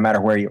culture, no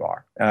matter where you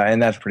are.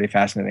 And that's pretty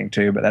fascinating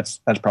too. But that's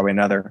probably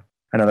another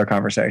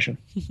conversation.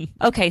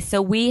 Okay,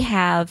 so we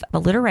have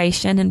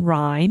alliteration and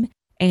rhyme,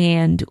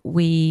 and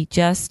we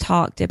just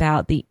talked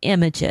about the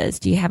images.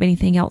 Do you have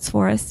anything else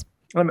for us?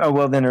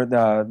 Well, then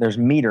there's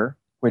meter,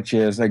 which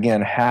is,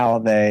 again, how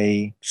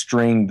they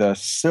string the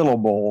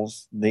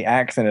syllables, the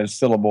accented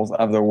syllables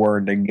of the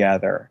word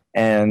together.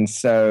 And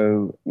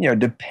so,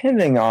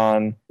 depending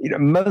on,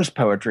 most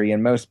poetry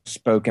and most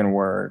spoken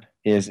word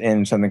is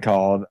in something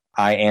called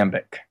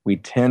iambic. We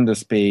tend to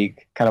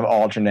speak kind of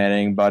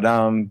alternating,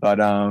 ba-dum,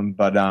 ba-dum,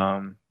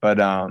 ba-dum,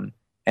 ba-dum.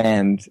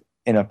 And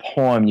in a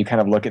poem, you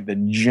kind of look at the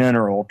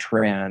general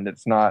trend.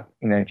 It's not,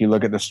 if you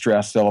look at the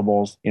stressed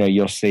syllables,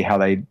 you'll see how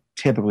they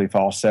typically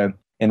fall. So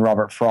in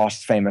Robert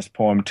Frost's famous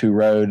poem, Two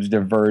Roads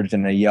Diverged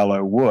in a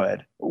Yellow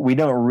Wood, we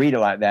don't read it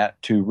like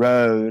that, two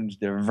roads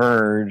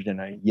diverged in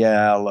a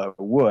yellow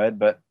wood,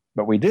 but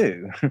we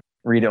do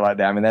read it like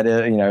that. I mean, that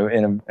is,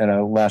 in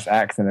a less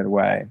accented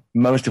way.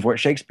 Most of what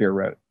Shakespeare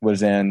wrote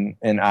was in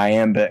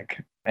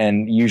iambic,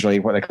 and usually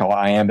what they call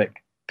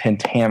iambic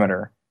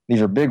pentameter.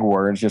 These are big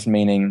words, just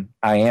meaning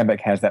iambic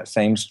has that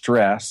same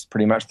stress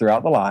pretty much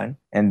throughout the line,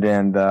 and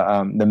then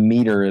the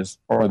meter is,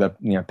 or the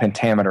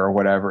pentameter or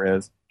whatever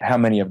is, how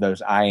many of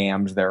those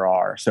iambs there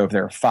are. So if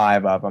there are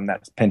 5 of them,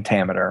 that's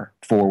pentameter.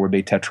 4 would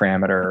be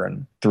tetrameter,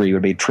 and 3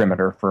 would be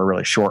trimeter for a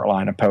really short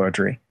line of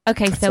poetry.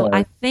 Okay, so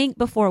I think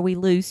before we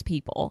lose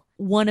people,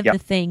 one of the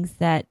things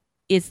that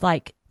is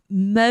like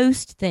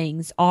most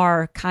things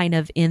are kind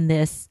of in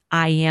this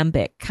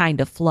iambic kind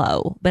of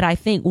flow. But I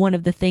think one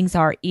of the things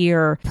our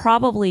ear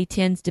probably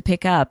tends to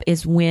pick up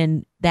is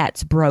when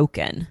that's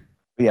broken.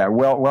 Yeah,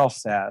 well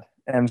said.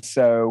 And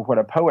so what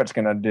a poet's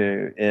going to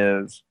do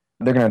is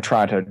they're going to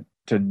try to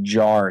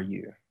jar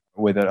you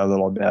with it a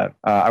little bit.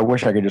 I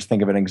wish I could just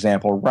think of an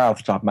example right off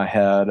the top of my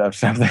head of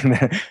something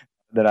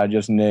that I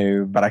just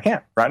knew, but I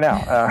can't right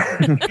now.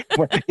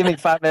 Give me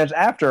 5 minutes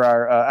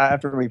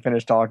after we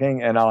finish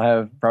talking, and I'll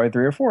have probably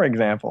 3 or 4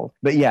 examples.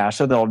 But yeah,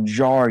 so they'll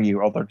jar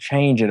you or they'll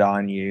change it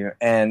on you.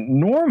 And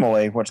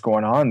normally what's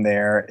going on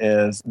there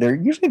is they're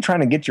usually trying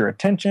to get your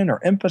attention or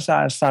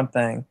emphasize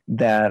something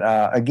that,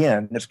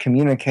 again, that's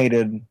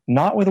communicated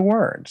not with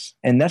words.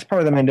 And that's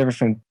probably the main difference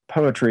between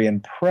poetry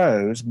and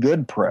prose,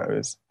 good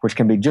prose, which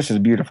can be just as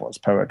beautiful as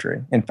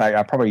poetry. In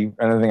fact,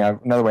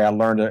 another way I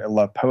learned to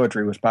love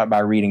poetry was by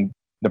reading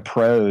the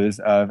prose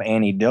of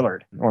Annie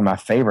Dillard, one of my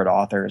favorite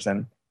authors.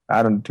 And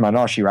to my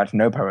knowledge, she writes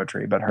no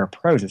poetry, but her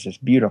prose is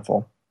just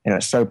beautiful. And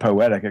it's so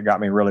poetic, it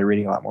got me really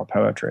reading a lot more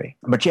poetry.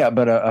 But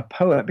a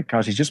poet,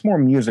 because he's just more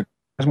music,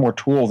 has more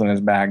tools in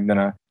his bag than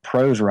a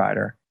prose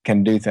writer,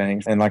 can do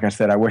things. And like I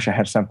said, I wish I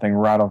had something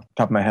right off the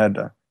top of my head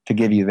to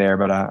give you there.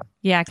 But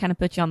yeah, I kind of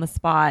put you on the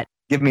spot.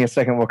 Give me a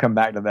second. We'll come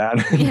back to that.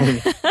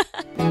 Yeah.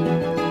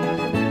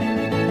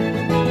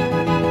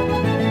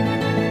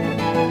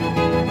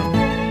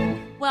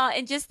 Well,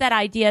 and just that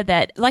idea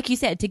that, like you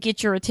said, to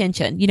get your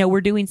attention, we're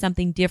doing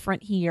something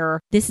different here.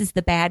 This is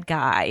the bad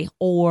guy,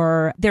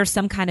 or there's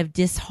some kind of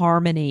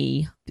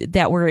disharmony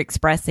that we're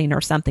expressing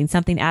or something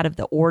out of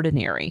the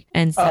ordinary.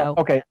 And so,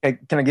 okay.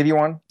 Can I give you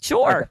one?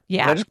 Sure. Okay.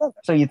 Yeah.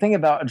 So you think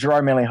about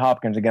Gerard Manley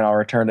Hopkins again. I'll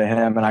return to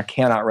him, and I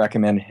cannot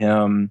recommend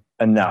him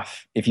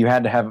enough. If you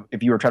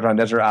were trapped on a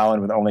desert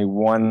island with only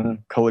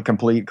one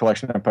complete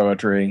collection of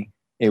poetry,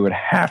 it would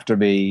have to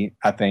be,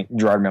 I think,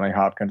 Gerard Manley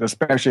Hopkins,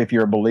 especially if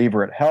you're a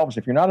believer. It helps.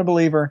 If you're not a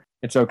believer,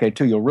 it's okay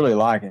too. You'll really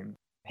like him.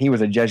 He was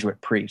a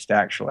Jesuit priest,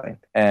 actually,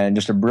 and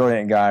just a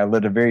brilliant guy,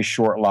 lived a very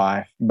short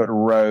life, but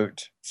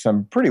wrote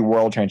some pretty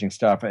world-changing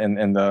stuff. And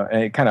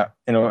it kind of,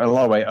 in a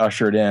lot of ways,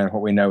 ushered in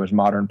what we know as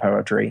modern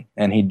poetry.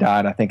 And he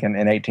died, I think, in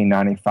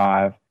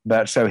 1895.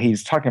 But so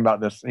he's talking about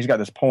this, he's got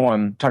this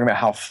poem talking about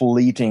how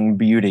fleeting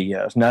beauty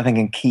is. Nothing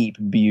can keep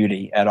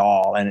beauty at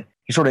all. And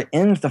he sort of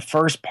ends the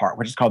first part,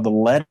 which is called the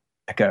Let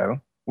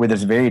Echo, with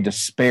this very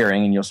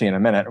despairing, and you'll see in a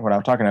minute what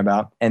I'm talking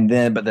about.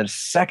 But the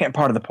second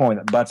part of the poem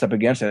that butts up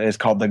against it is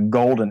called the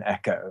Golden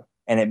Echo.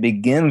 And it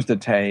begins to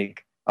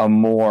take a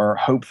more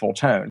hopeful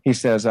tone. He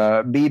says,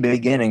 be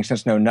beginning,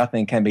 since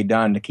nothing can be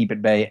done to keep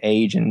at bay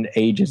age and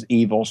age's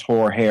evils,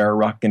 hoar hair,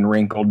 ruck and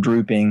wrinkle,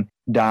 drooping,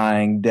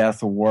 dying,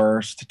 death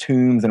worst,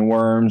 tombs and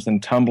worms,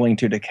 and tumbling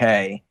to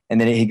decay. And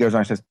then he goes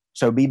on and says,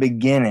 so be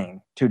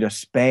beginning to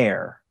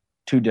despair,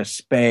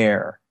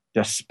 despair,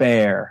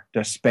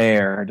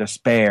 despair,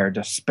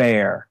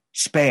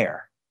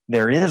 spare.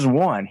 There is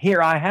one.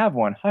 Here I have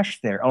one. Hush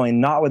there, only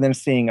not within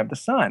seeing of the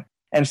sun.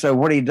 And so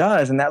what he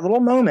does in that little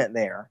moment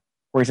there,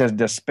 where he says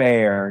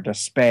despair,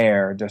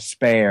 spare.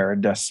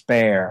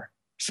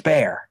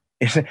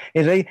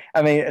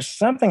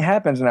 Something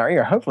happens in our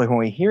ear. Hopefully when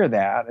we hear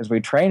that, as we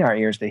train our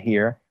ears to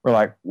hear, we're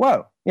like,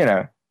 whoa,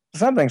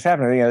 something's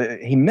happening.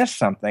 He missed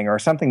something, or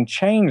something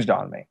changed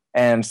on me.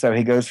 And so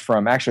he goes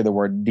from actually the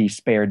word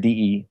despair,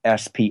 DESPAIR,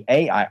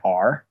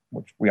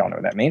 which we all know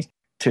what that means,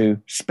 to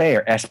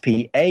spare,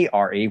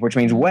 SPARE, which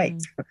means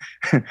wait.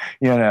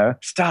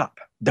 Stop.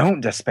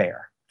 Don't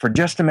despair for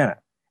just a minute.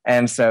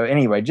 And so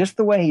anyway, just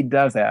the way he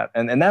does that,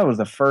 and that was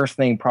the first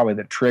thing probably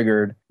that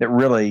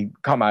really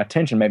caught my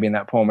attention maybe in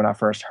that poem when I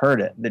first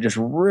heard it, that just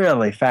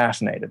really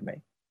fascinated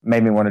me.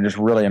 Made me want to just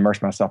really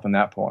immerse myself in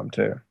that poem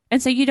too.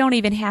 And so you don't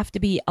even have to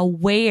be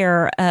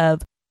aware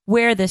of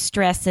where the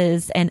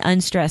stresses and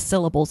unstressed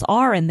syllables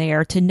are in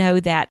there to know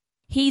that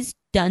he's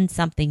done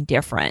something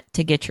different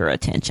to get your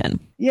attention.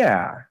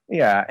 Yeah.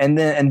 And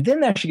then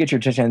that should get your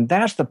attention. And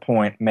that's the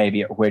point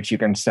maybe at which you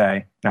can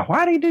say, now,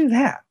 why did he do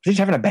that? Was he just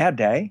having a bad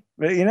day?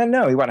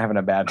 No, he wasn't having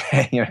a bad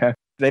day.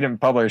 They didn't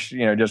publish,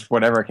 just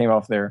whatever came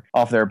off their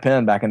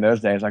pen back in those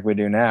days like we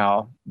do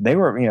now. They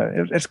were,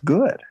 it's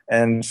good.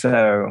 And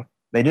so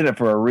they did it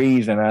for a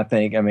reason, I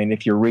think.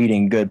 If you're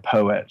reading good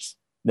poets,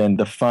 then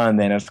the fun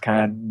then is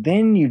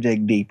then you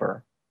dig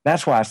deeper.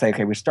 That's why I say,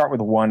 okay, we start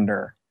with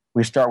wonder.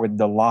 We start with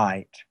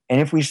delight.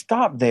 And if we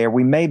stop there,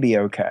 we may be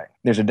okay.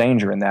 There's a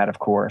danger in that, of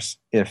course,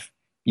 if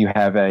you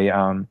have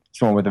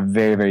someone with a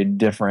very, very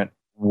different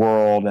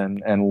world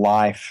and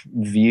life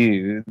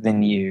view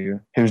than you,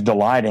 who's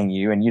delighting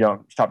you, and you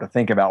don't stop to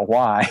think about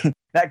why.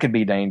 That could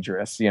be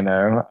dangerous,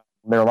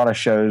 There are a lot of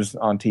shows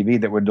on TV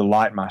that would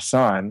delight my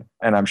son,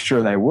 and I'm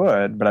sure they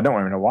would, but I don't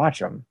want him to watch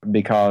them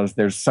because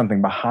there's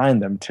something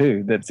behind them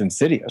too that's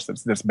insidious,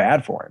 that's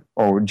bad for him.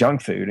 Or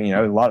junk food,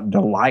 a lot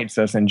delights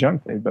us in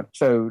junk food. But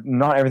so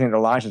not everything that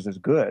delights us is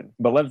good.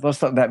 But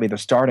let's let that be the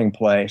starting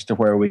place to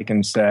where we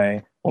can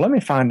say, well, let me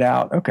find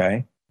out.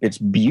 Okay, it's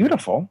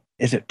beautiful.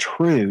 Is it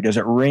true? Does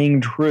it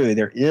ring true?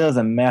 There is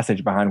a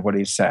message behind what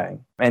he's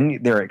saying.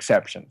 And there are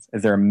exceptions.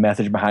 Is there a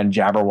message behind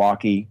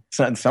Jabberwocky?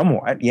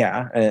 Somewhat,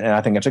 yeah. And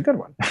I think it's a good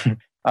one.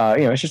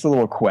 It's just a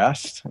little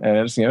quest. And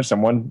it's,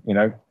 someone,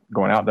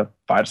 going out to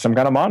fight some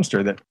kind of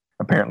monster that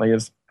apparently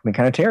is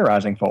kind of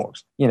terrorizing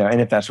folks.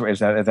 And if that's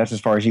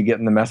as far as you get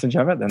in the message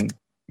of it, then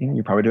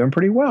you're probably doing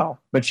pretty well.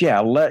 But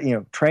yeah,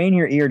 train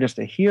your ear just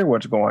to hear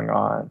what's going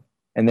on.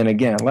 And then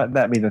again, let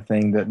that be the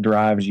thing that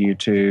drives you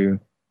to,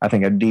 I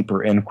think, a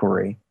deeper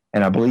inquiry.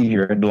 And I believe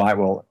your delight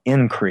will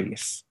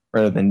increase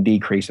rather than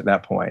decrease at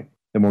that point,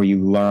 the more you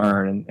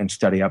learn and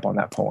study up on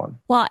that poem.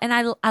 Well, and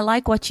I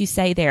like what you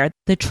say there,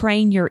 the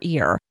train your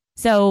ear.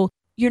 So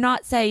you're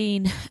not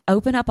saying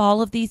open up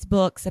all of these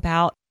books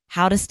about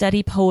how to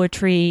study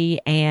poetry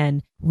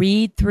and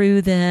read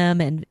through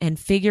them and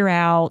figure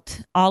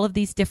out all of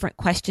these different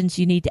questions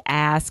you need to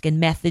ask and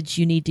methods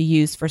you need to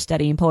use for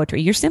studying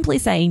poetry. You're simply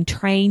saying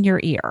train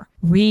your ear.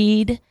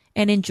 Read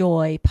and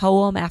enjoy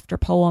poem after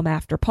poem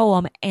after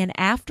poem. And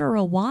after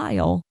a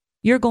while,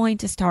 you're going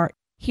to start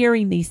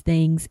hearing these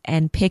things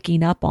and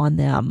picking up on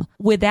them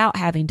without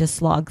having to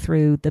slog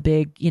through the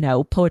big,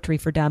 Poetry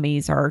for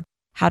Dummies or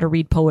how to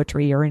read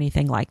poetry or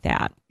anything like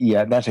that.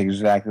 Yeah, that's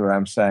exactly what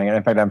I'm saying. And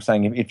in fact, I'm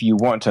saying if you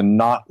want to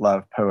not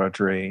love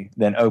poetry,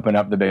 then open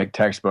up the big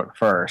textbook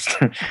first.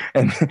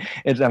 And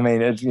it's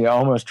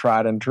almost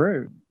tried and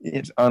true.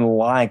 It's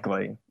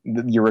unlikely.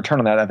 Your return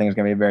on that, I think, is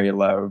going to be very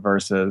low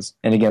versus,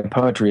 and again,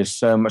 poetry is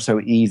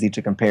so easy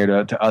to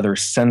compare to other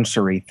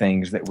sensory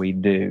things that we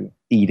do,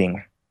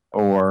 eating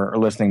or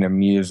listening to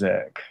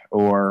music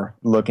or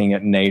looking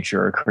at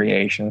nature or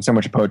creation. So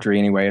much of poetry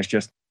anyway is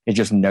just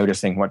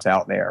noticing what's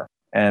out there.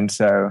 And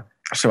so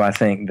I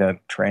think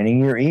that training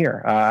your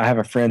ear. I have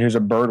a friend who's a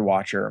bird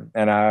watcher,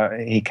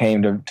 and he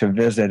came to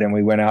visit, and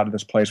we went out to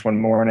this place one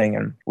morning,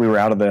 and we were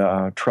out of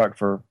the truck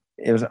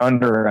it was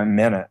under a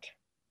minute.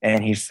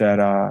 And he said,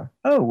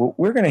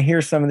 we're going to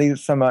hear some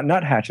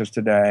nuthatches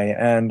today.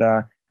 And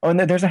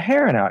there's a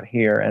heron out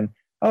here. And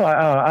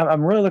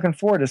I'm really looking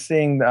forward to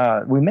seeing,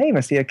 we may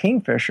even see a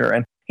kingfisher.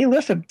 And he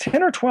listed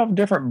 10 or 12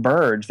 different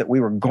birds that we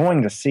were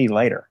going to see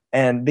later.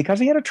 And because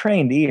he had a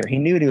trained ear, he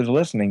knew what he was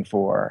listening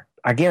for.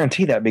 I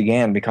guarantee that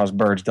began because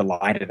birds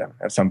delighted him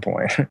at some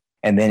point.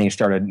 And then he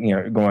started,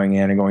 going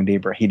in and going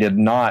deeper. He did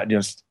not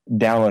just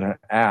download an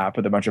app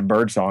with a bunch of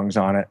bird songs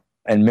on it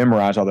and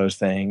memorize all those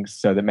things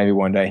so that maybe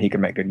one day he could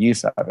make good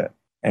use of it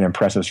and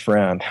impress his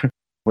friend,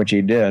 which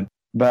he did.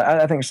 But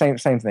I think same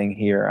thing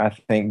here. I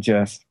think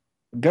just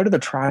go to the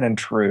tried and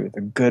true,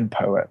 the good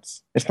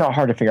poets. It's not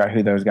hard to figure out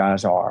who those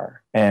guys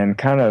are, and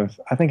kind of,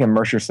 I think,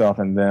 immerse yourself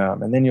in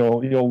them, and then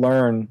you'll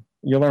learn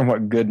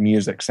what good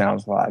music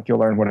sounds like. You'll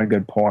learn what a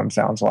good poem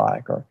sounds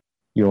like, or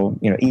you'll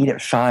eat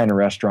at fine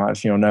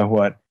restaurants. You'll know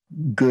what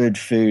good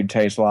food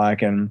tastes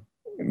like, and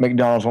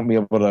McDonald's won't be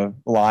able to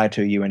lie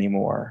to you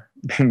anymore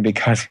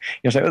because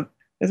you'll say,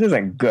 this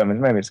isn't good. I mean,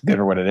 maybe it's good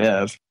for what it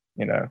is,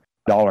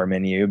 dollar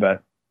menu,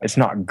 but it's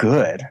not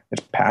good.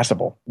 It's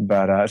passable.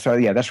 But so,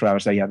 yeah, that's what I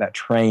would say. Yeah, that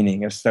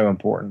training is so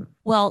important.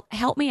 Well,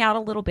 help me out a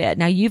little bit.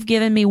 Now, you've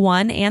given me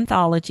one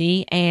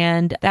anthology,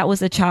 and that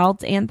was a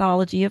child's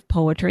anthology of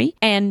poetry.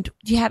 And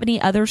do you have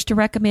any others to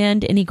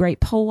recommend? Any great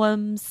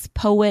poems,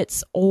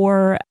 poets,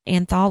 or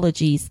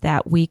anthologies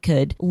that we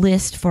could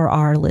list for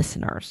our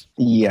listeners?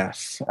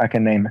 Yes, I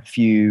can name a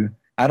few.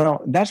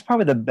 That's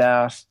probably the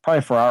best,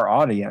 probably for our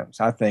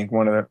audience. I think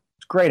one of the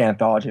great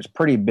anthology. It's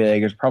pretty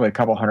big. There's probably a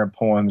couple hundred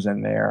poems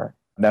in there.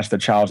 That's the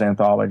child's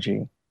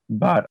anthology.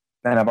 And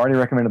I've already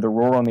recommended The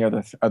Roar on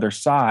the Other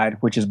Side,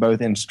 which is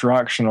both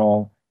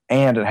instructional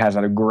and it has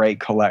a great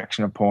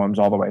collection of poems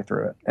all the way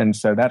through it. And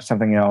so that's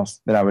something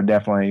else that I would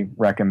definitely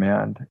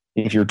recommend.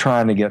 If you're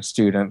trying to get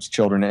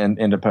children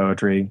into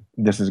poetry,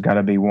 this has got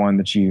to be one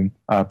that you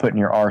put in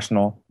your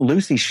arsenal.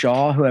 Lucy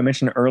Shaw, who I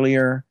mentioned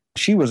earlier,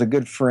 she was a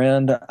good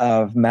friend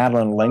of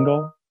Madeleine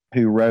L'Engle,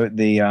 who wrote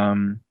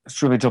the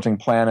Strictly Tilting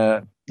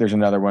Planet. There's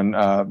another one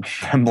I'm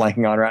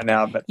blanking on right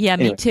now. But yeah,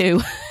 anyway, me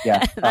too.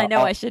 Yeah, I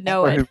know I should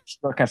know it. Who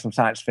worked on some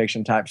science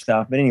fiction type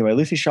stuff. But anyway,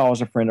 Lucy Shaw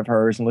was a friend of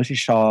hers, and Lucy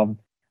Shaw,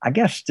 I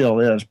guess, still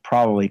is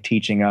probably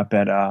teaching up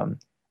at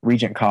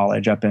Regent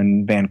College up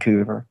in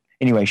Vancouver.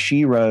 Anyway,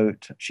 she's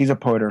a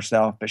poet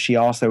herself, but she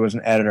also was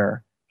an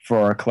editor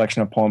for a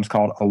collection of poems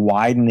called A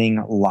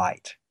Widening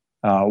Light.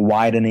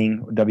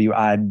 Widening,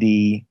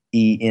 Widening,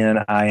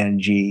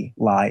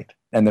 light.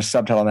 And the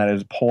subtitle on that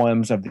is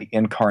Poems of the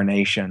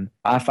Incarnation.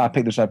 I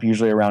pick this up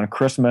usually around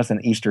Christmas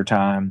and Easter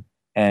time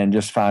and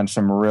just find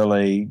some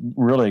really,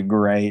 really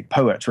great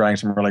poets writing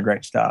some really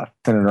great stuff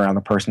centered around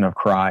the person of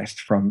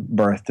Christ from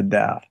birth to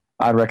death.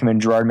 I'd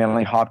recommend Gerard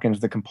Manley Hopkins'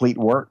 The Complete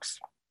Works.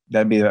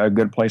 That'd be a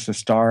good place to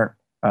start.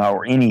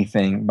 Or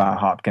anything by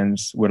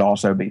Hopkins would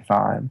also be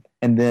fine.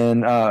 And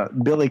then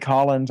Billy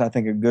Collins, I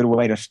think a good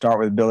way to start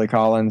with Billy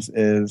Collins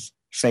is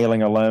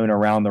Sailing Alone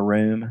Around the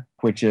Room,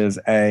 which is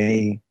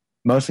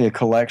mostly a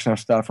collection of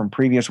stuff from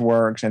previous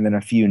works and then a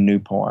few new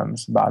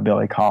poems by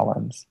Billy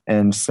Collins.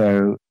 And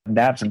so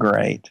that's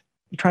great.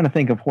 I'm trying to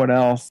think of what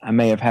else I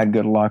may have had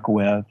good luck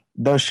with.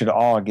 Those should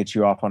all get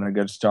you off on a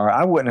good start.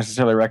 I wouldn't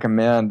necessarily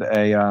recommend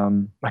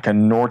a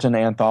Norton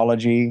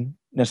anthology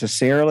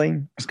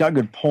necessarily. It's got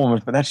good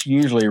poems, but that's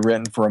usually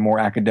written for a more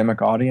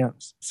academic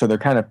audience. So they're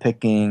kind of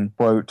picking,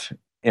 quote,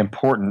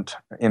 important,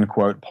 end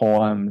quote,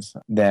 poems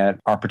that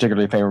are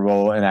particularly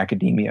favorable in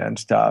academia and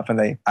stuff. And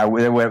that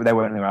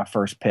wouldn't be my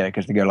first pick,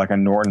 is to go like a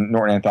Norton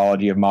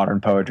anthology of modern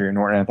poetry or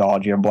Norton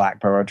anthology of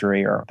black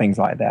poetry or things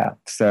like that.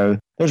 So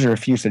those are a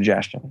few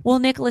suggestions. Well,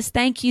 Nicholas,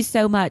 thank you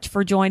so much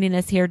for joining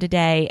us here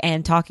today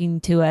and talking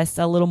to us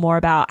a little more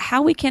about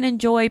how we can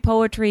enjoy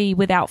poetry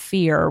without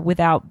fear,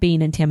 without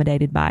being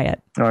intimidated by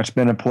it. Oh, it's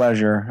been a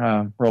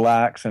pleasure.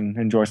 Relax and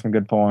enjoy some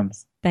good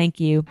poems. Thank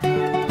you.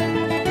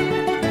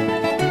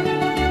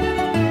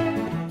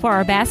 For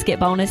our basket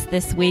bonus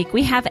this week,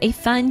 we have a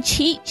fun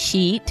cheat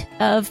sheet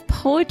of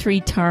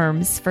poetry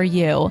terms for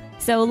you.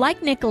 So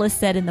like Nicholas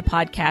said in the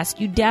podcast,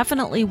 you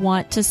definitely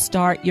want to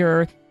start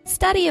your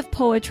study of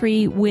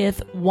poetry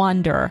with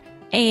wonder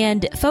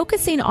and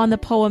focusing on the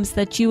poems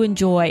that you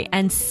enjoy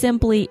and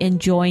simply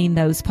enjoying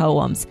those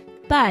poems.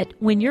 But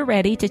when you're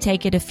ready to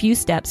take it a few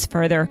steps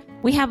further,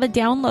 we have a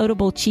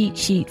downloadable cheat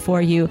sheet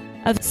for you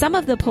of some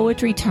of the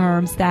poetry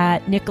terms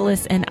that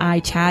Nicholas and I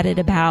chatted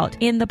about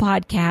in the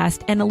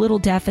podcast and a little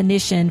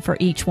definition for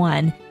each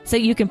one. So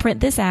you can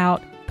print this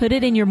out, put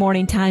it in your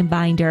morning time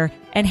binder,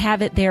 and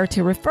have it there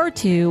to refer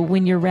to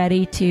when you're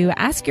ready to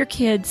ask your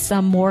kids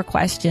some more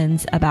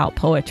questions about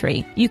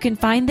poetry. You can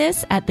find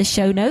this at the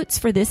show notes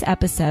for this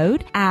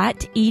episode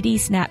at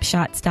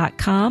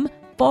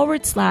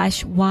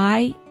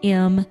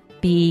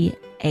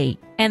edsnapshots.com/YMB8.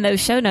 And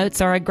those show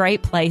notes are a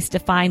great place to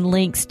find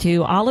links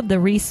to all of the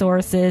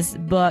resources,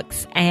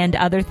 books, and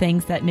other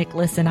things that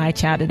Nicholas and I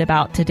chatted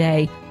about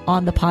today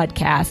on the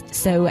podcast.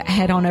 So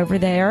head on over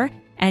there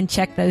and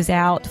check those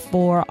out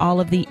for all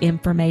of the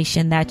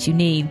information that you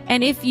need.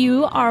 And if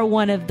you are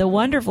one of the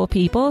wonderful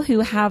people who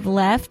have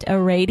left a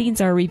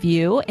ratings or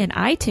review in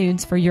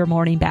iTunes for your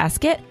morning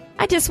basket,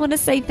 I just want to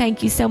say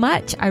thank you so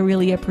much. I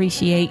really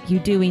appreciate you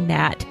doing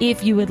that.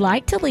 If you would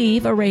like to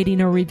leave a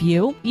rating or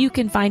review, you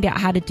can find out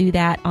how to do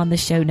that on the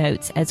show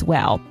notes as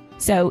well.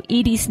 So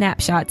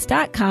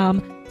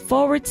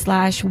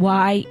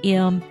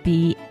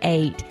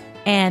edsnapshots.com/YMB8.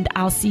 And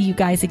I'll see you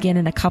guys again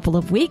in a couple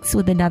of weeks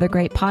with another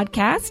great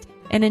podcast.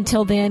 And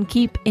until then,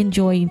 keep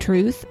enjoying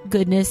truth,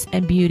 goodness,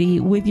 and beauty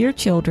with your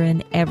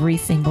children every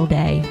single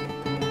day.